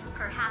habits,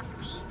 perhaps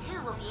we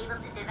too will be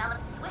able to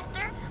develop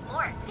swifter,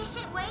 more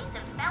efficient ways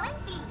of felling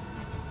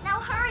fiends. Now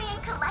hurry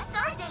and collect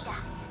our data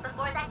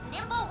before that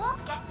nimble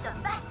wolf gets the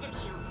best of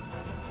you.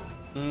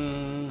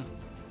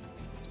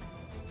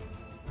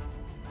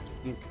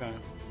 Okay.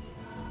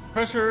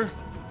 Pressure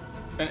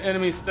an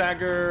enemy,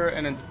 stagger,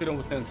 and then defeat them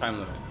within a time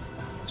limit.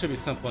 Should be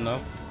simple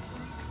enough.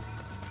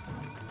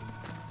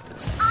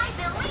 I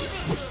believe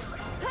in you.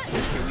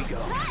 Here we go.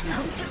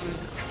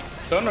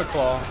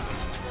 Thunderclaw.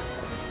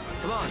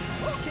 Come on.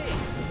 Okay.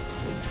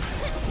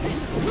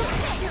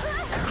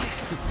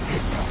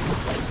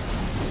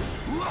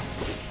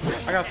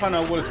 I gotta find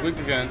out what it's weak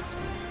against.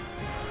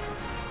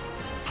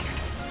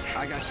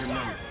 I got your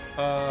number.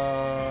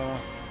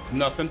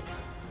 Nothing.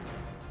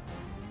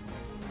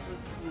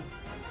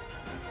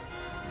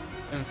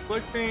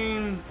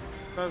 Inflicting.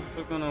 That's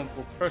gonna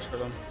pressure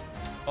them.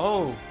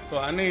 Oh, so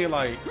I need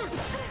like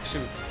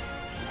shoot.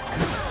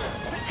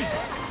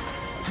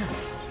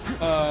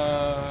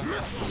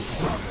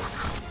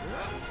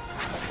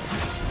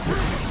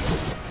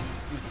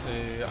 Let's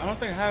see. I don't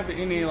think I have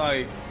any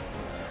like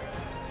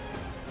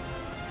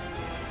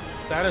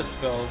status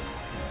spells.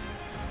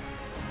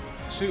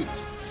 Shoot.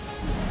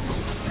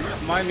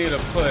 Might need to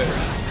put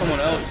someone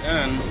else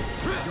in.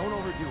 Don't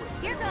overdo it.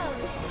 Here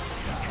goes.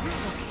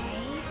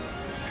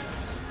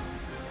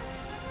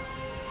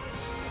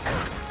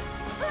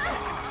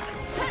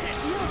 Okay.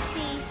 You'll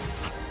see.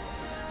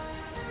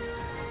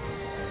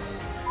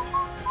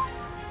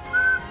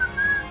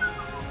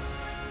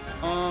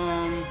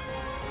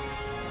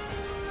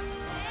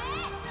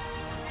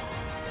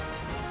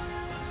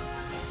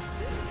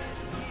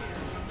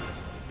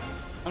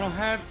 I don't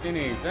have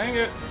any. Dang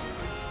it.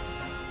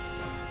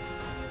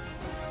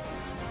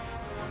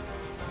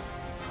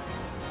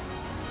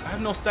 I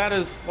have no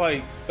status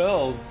like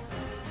spells.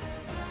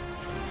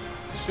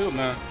 Shoot,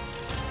 man.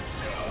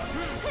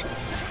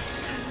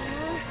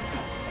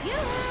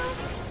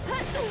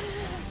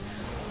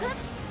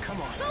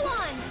 Come on. Go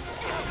on.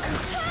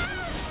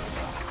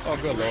 Oh,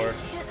 good lord.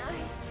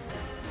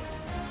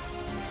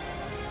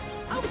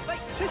 I'll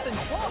fight tooth and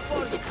claw for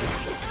you.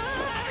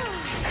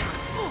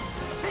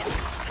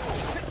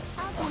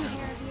 I'll take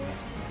care of you.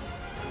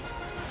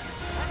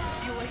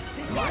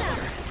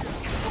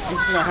 I'm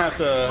just gonna have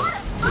to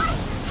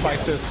fight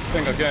this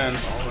thing again.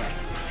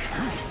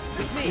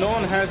 No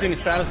one has any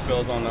status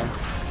spells on them.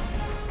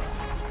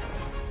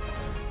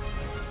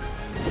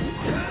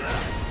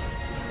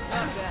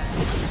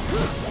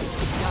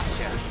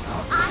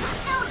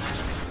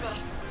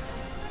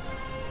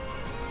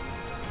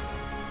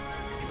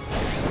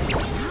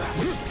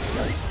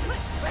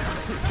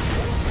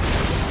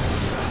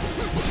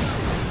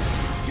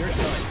 You're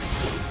done.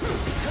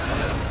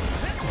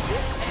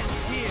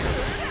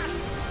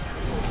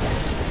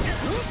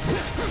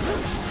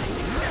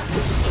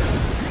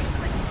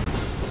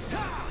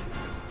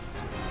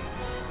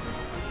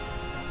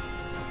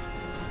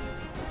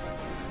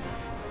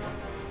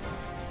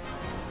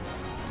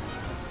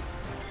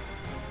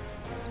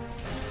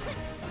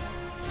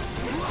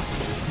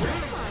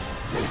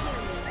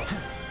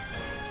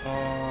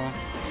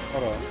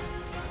 Hold on.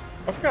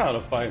 I forgot how to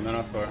fight, man,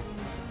 I swear.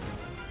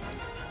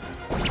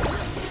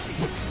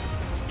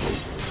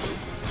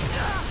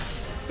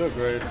 Good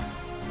grade.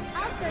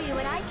 I'll show you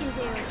what I can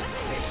do.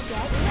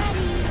 Get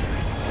ready.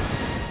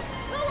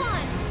 Go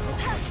on.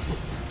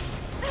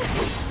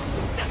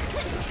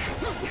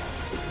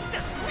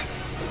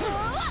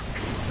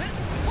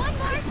 One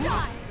more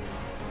shot.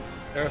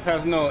 Earth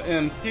has no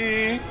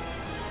MP.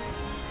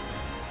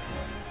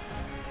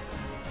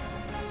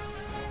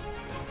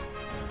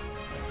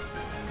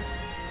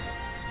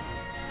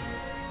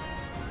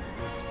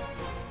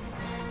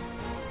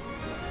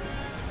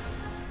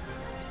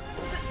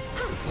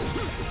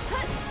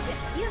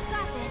 You've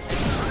got this.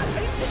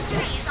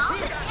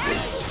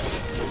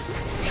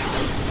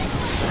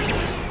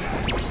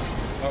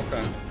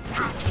 Okay.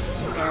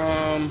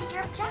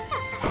 Your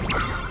objectives for that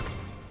battle.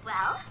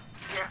 Well,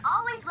 you're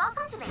always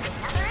welcome to make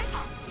another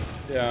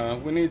attempt. Yeah,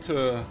 we need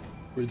to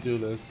redo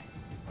this.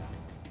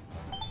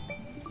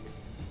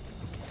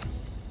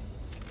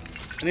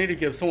 I need to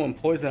give someone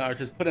poison or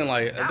just put in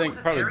like, I think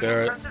probably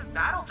Barrett. That was a very impressive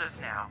battle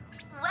just now.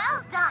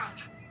 Well done.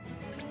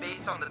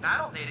 Based on the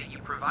battle data you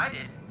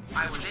provided,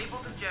 I was able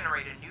to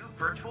generate a new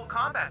virtual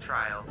combat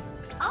trial.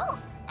 Oh,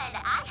 and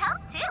I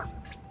helped too.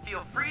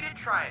 Feel free to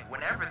try it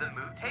whenever the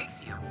mood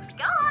takes you.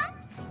 Go on.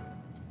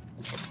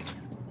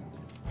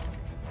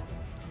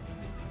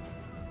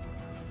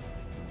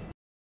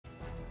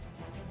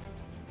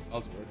 That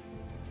was weird.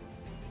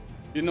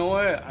 You know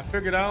what? I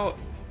figured out.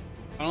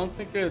 I don't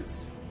think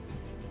it's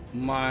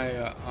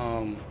my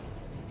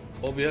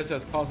OBS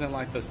that's causing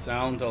like the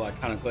sound to like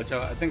kind of glitch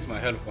out. I think it's my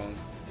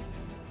headphones.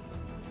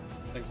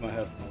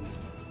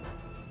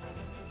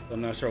 So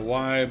I'm not sure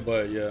why,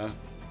 but yeah,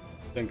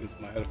 I think it's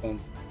my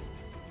headphones.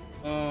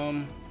 Let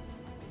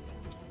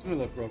me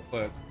look real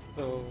quick.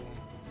 So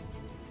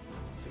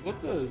let's see, what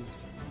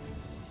does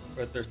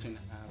Red 13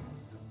 have?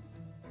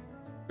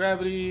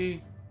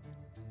 Gravity,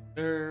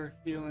 air,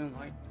 healing,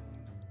 lightning,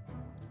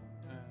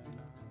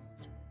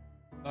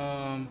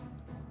 and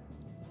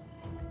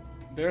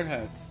Bear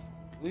has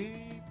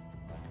sleep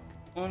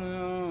on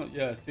him.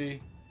 Yeah,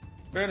 see,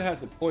 Bear has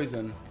the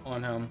poison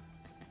on him,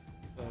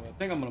 so I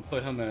think I'm gonna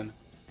put him in.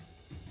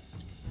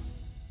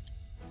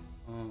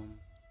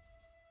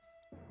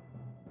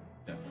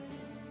 Yeah,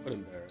 put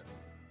him there.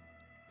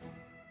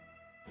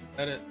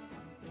 Edit.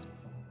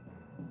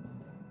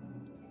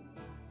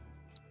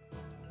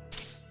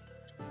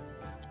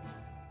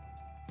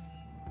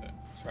 Okay,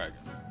 let's try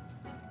again.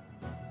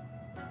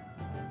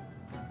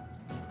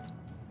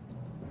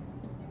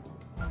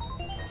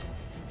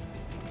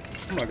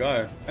 Oh my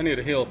god, I need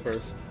to heal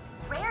first.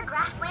 Rare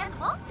Grasslands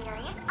Wolf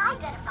variant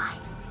identified.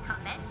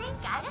 Commencing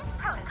guidance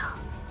protocol.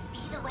 See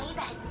the way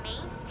that its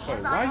mane stands Wait,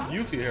 on why is end?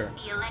 Yuffie here?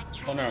 The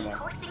electricity never mind.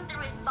 coursing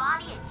through its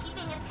body and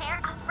keeping its hair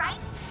upright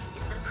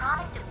is the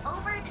product of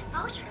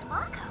overexposure to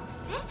Mako.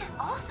 This has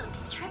also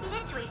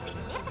contributed to a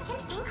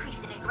significant increase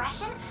in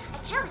aggression,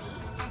 agility,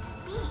 and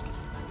speed.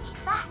 In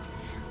fact,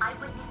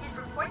 eyewitnesses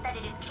report that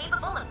it is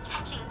capable of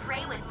catching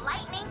prey with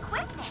lightning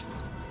quickness.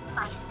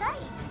 By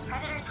studying this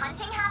predator's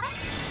hunting habits,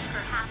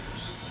 perhaps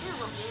we too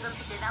will be able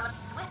to develop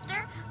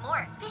swifter,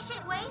 more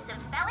efficient ways of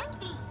felling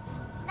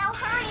beasts. Now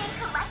hurry and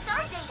collect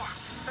our data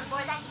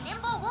before that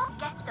nimble wolf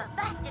gets the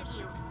best of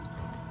you.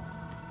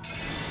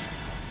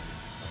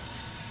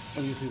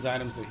 I'll use these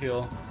items to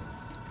heal.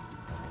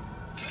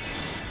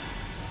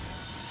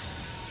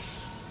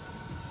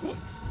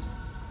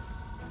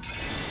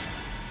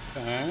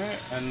 Okay,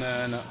 and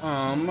then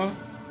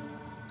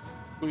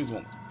please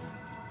one.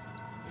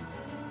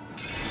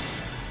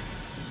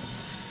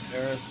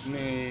 Earth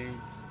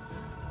needs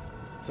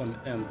some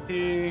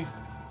MP.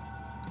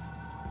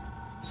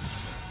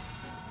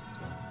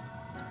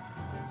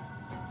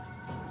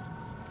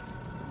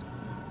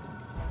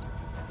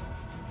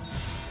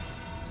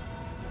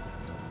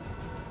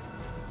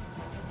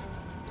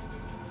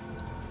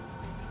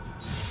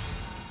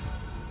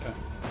 Okay.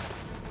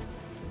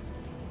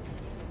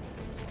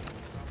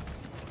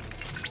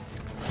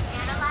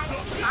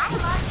 Analyzing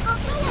biological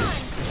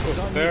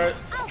nuance. Barrett.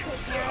 I'll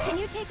take care of it. Can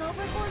you take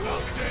over for me?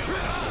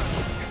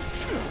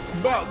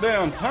 About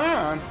damn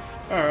time.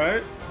 All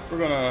right, we're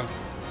gonna.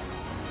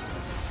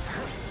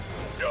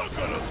 You're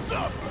gonna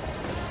stop.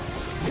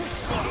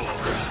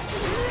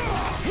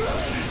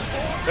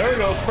 There we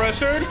go,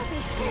 pressured.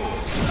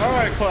 All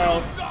right,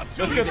 Cloud,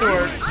 let's get to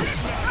work.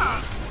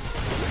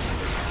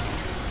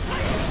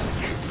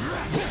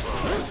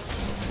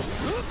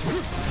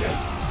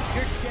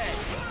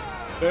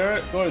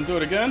 Barrett, go ahead and do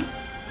it again.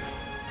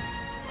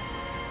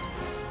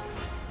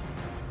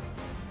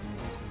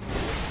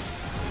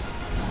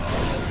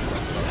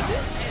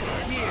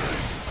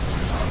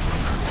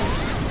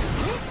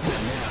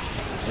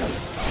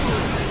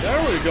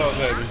 There we go,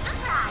 baby.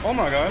 Oh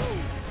my god.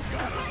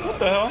 What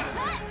the hell?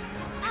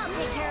 I'll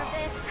take care of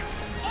this.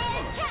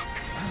 And catch.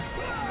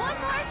 One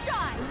more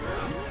shot.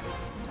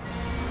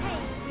 Hey,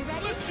 you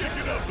ready? Kick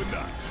it up a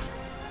notch.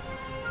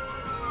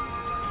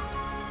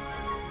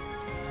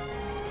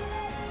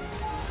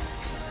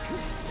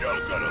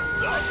 You're gonna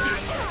stop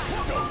this.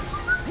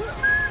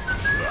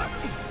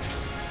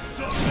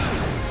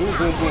 Boom,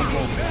 boom, boom,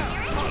 boom.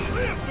 I'll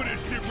live for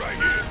this shit right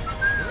here.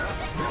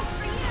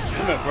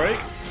 Give me a break.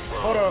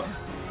 Hold up.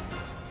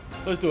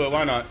 Let's do it.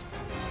 Why not?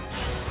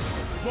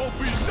 Won't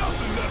be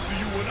nothing left of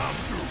you when I'm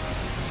through.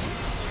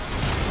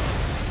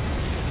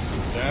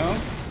 Down.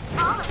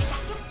 All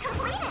objectives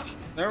completed.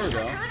 There we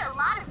go. Accrued a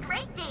lot of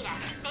great data,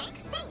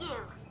 thanks to you.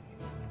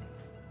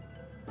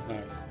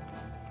 Nice.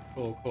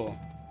 Cool, cool.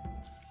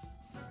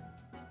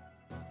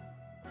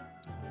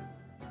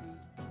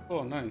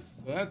 Oh,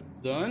 nice. So that's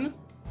done.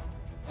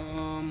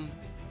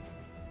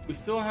 We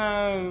still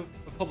have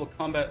a couple of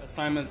combat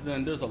assignments.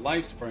 Then there's a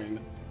life spring.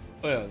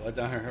 Oh yeah, right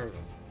down here. Here we go.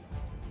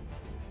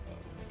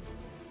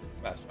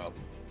 Fast job.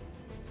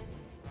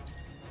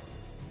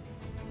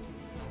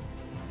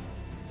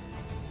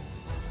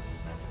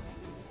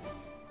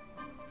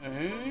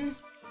 Okay.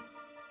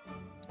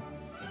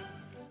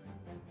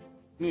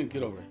 Need to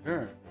get over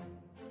here.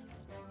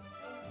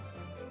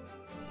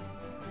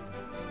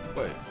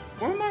 Wait,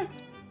 where am I?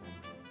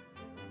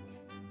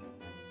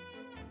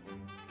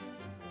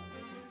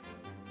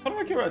 How do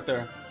I get right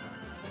there?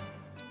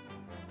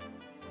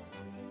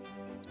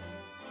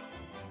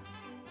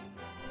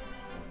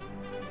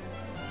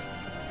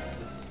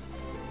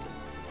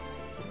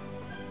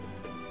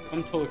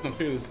 I'm totally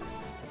confused.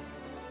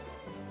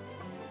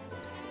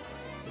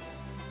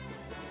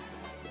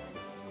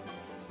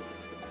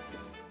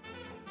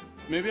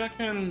 Maybe I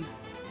can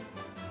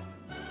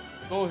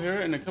go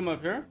here and then come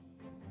up here?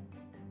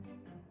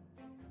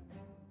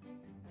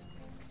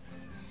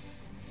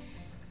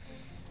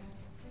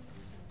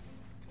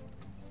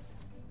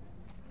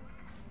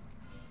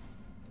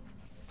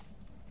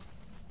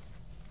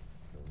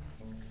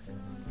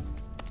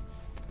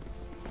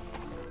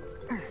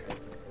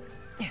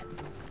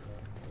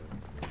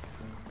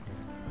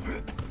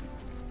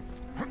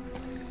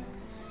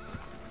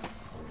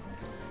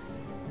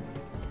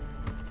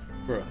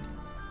 Bruh.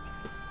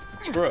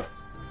 Bruh.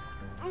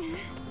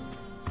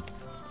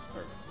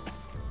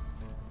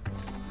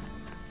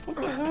 What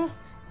the hell?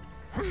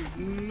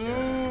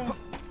 No.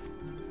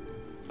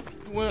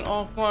 You went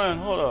offline.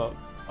 Hold up.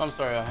 I'm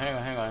sorry.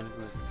 Hang on.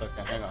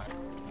 Okay, hang on.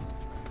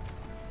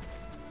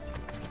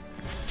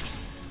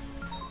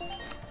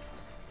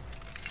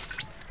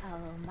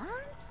 Oh,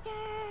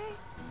 monsters.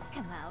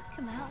 Come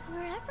out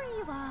wherever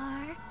you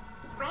are.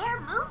 Rare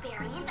move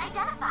variant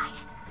identified.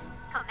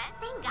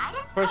 Commencing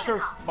guidance Pressure,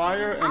 protocol.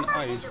 fire, and Ever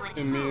ice vigilant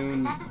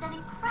immune possesses an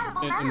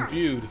incredible and memory,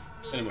 imbued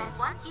meaning that enemies.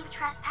 once you've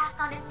trespassed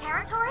on its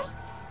territory,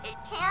 it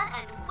can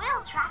and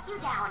will track you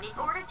down in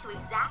order to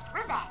exact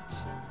revenge.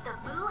 The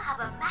Boo have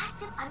a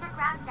massive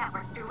underground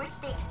network through which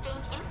they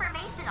exchange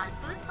information on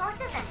food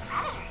sources and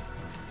predators.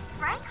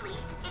 Frankly,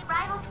 it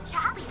rivals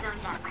Chappie's own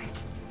network.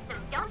 So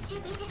don't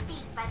you be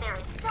deceived by their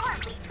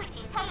adorably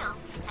twitchy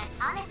tails and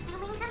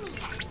unassuming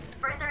demeanor.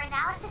 Further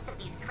analysis of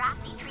these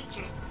crafty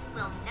creatures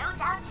will no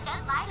doubt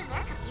shed light on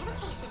their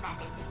communication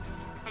methods,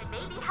 and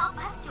maybe help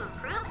us to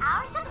improve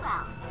ours as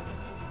well.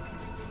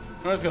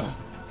 Let's go.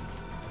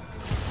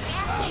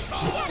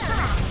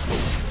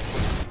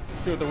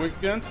 See what the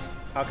weekends?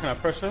 How can I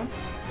pressure them?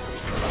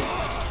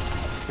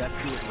 Let's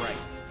do it right.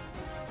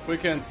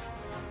 Weekends.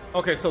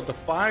 Okay, so the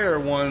fire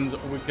ones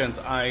are weekends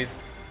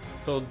ice.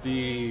 So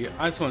the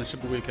ice one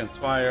should be weekends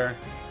fire.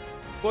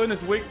 Exploiting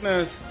its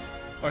weakness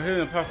or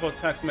hitting a powerful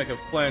attacks make it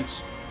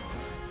flinch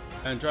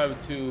and drive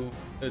it to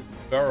its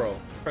barrel.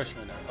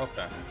 Pressuring it.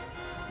 Okay.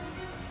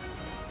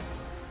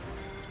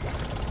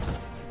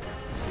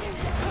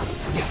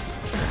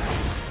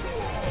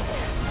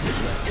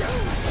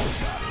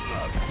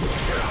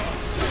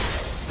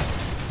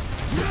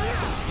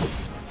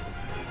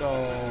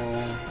 So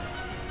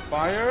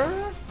fire?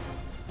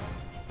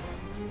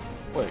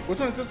 Wait, which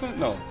one is this one?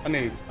 No, I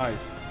need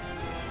ice.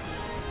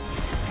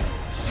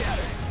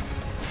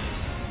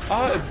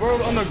 Ah, it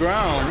burrowed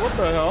underground. What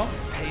the hell?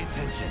 Pay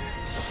attention.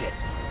 Shit.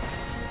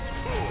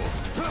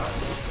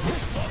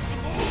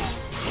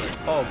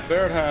 Oh,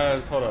 Baird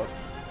has, hold up.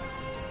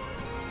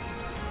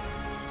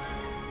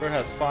 Baird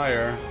has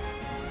fire.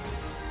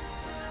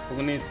 So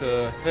we need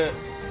to hit,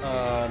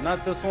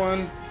 not this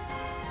one.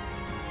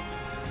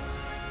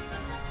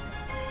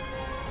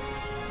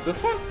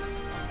 This one?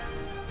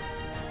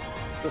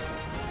 This one.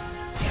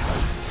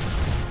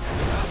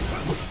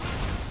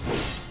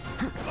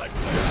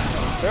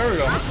 There we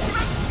go.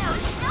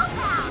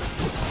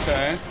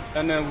 Okay,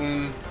 and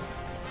then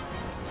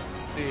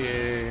let's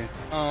see.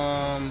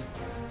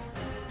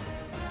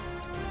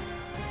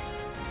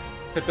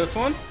 Hit this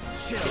one.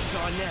 Shit's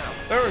on now.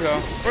 There we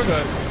go. We're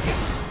good.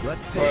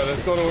 All right,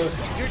 let's go to it.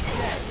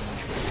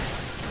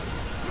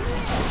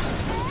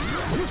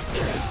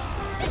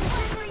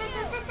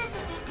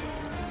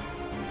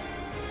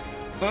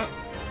 Huh?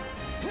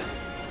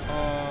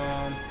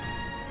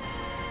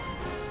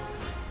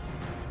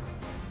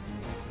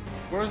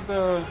 Where's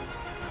the?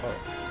 Oh.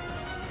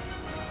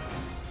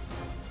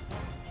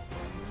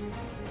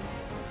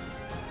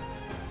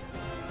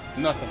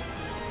 Nothing.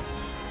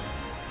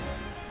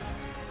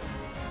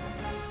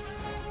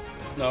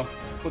 No,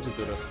 we'll just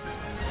do this.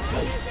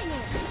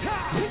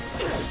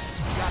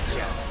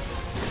 Gotcha.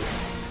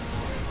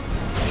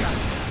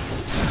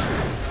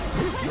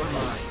 You're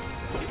mine.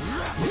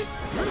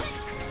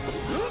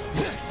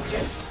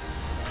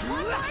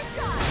 One more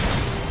shot!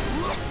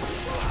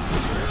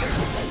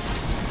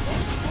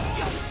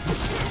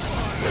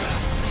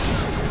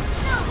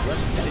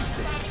 Let's finish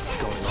this.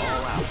 Going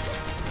all out.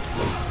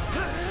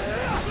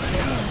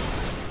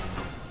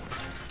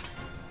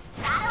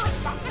 Battle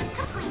objectives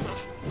completed.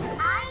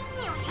 I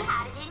knew you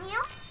had it in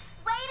you.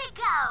 Way to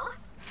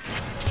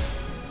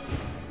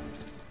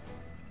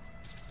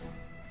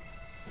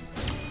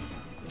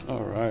go.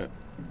 All right.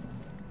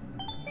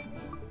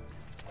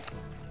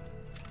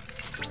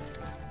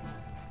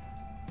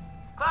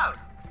 Cloud!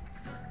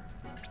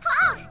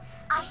 Cloud,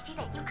 I see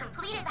that you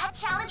completed that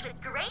challenge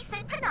with grace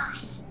and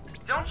panache.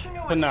 Don't you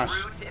know Panache.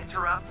 it's rude to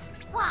interrupt?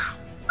 Why?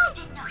 I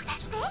didn't know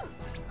such thing.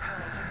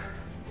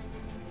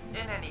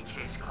 In any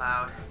case,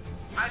 Cloud,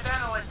 I've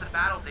analyzed the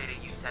battle data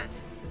you sent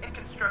and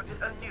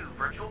constructed a new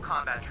virtual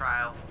combat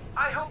trial.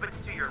 I hope it's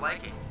to your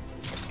liking.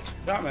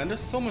 Yeah, man, there's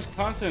so much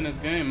content in this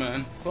game,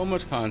 man. So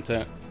much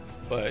content.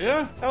 But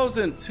yeah, that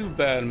wasn't too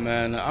bad,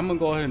 man. I'm gonna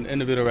go ahead and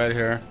end the video right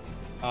here.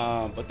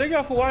 But thank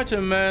y'all for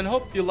watching, man.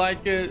 Hope you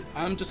like it.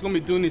 I'm just gonna be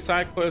doing these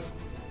side quests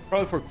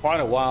probably for quite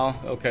a while.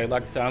 Okay,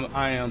 like I said,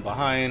 I am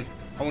behind.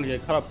 I want to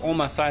get caught up on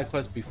my side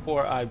quests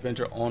before I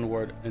venture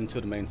onward into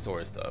the main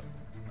story stuff.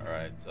 All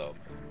right, so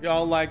if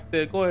y'all liked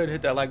it, go ahead and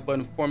hit that like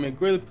button for me.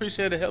 Greatly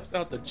appreciate it. Helps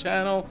out the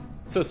channel.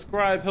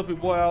 Subscribe, help your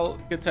boy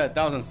out get to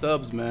 1,000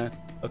 subs, man.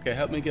 Okay,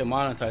 help me get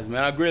monetized,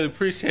 man. I greatly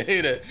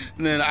appreciate it.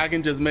 And then I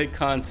can just make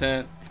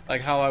content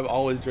like how I've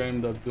always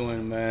dreamed of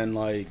doing, man.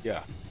 Like,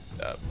 yeah.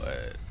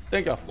 But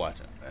thank y'all for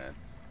watching, man.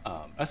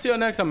 I'll see y'all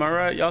next time, all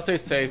right? Y'all stay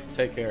safe.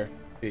 Take care.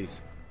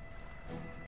 Peace.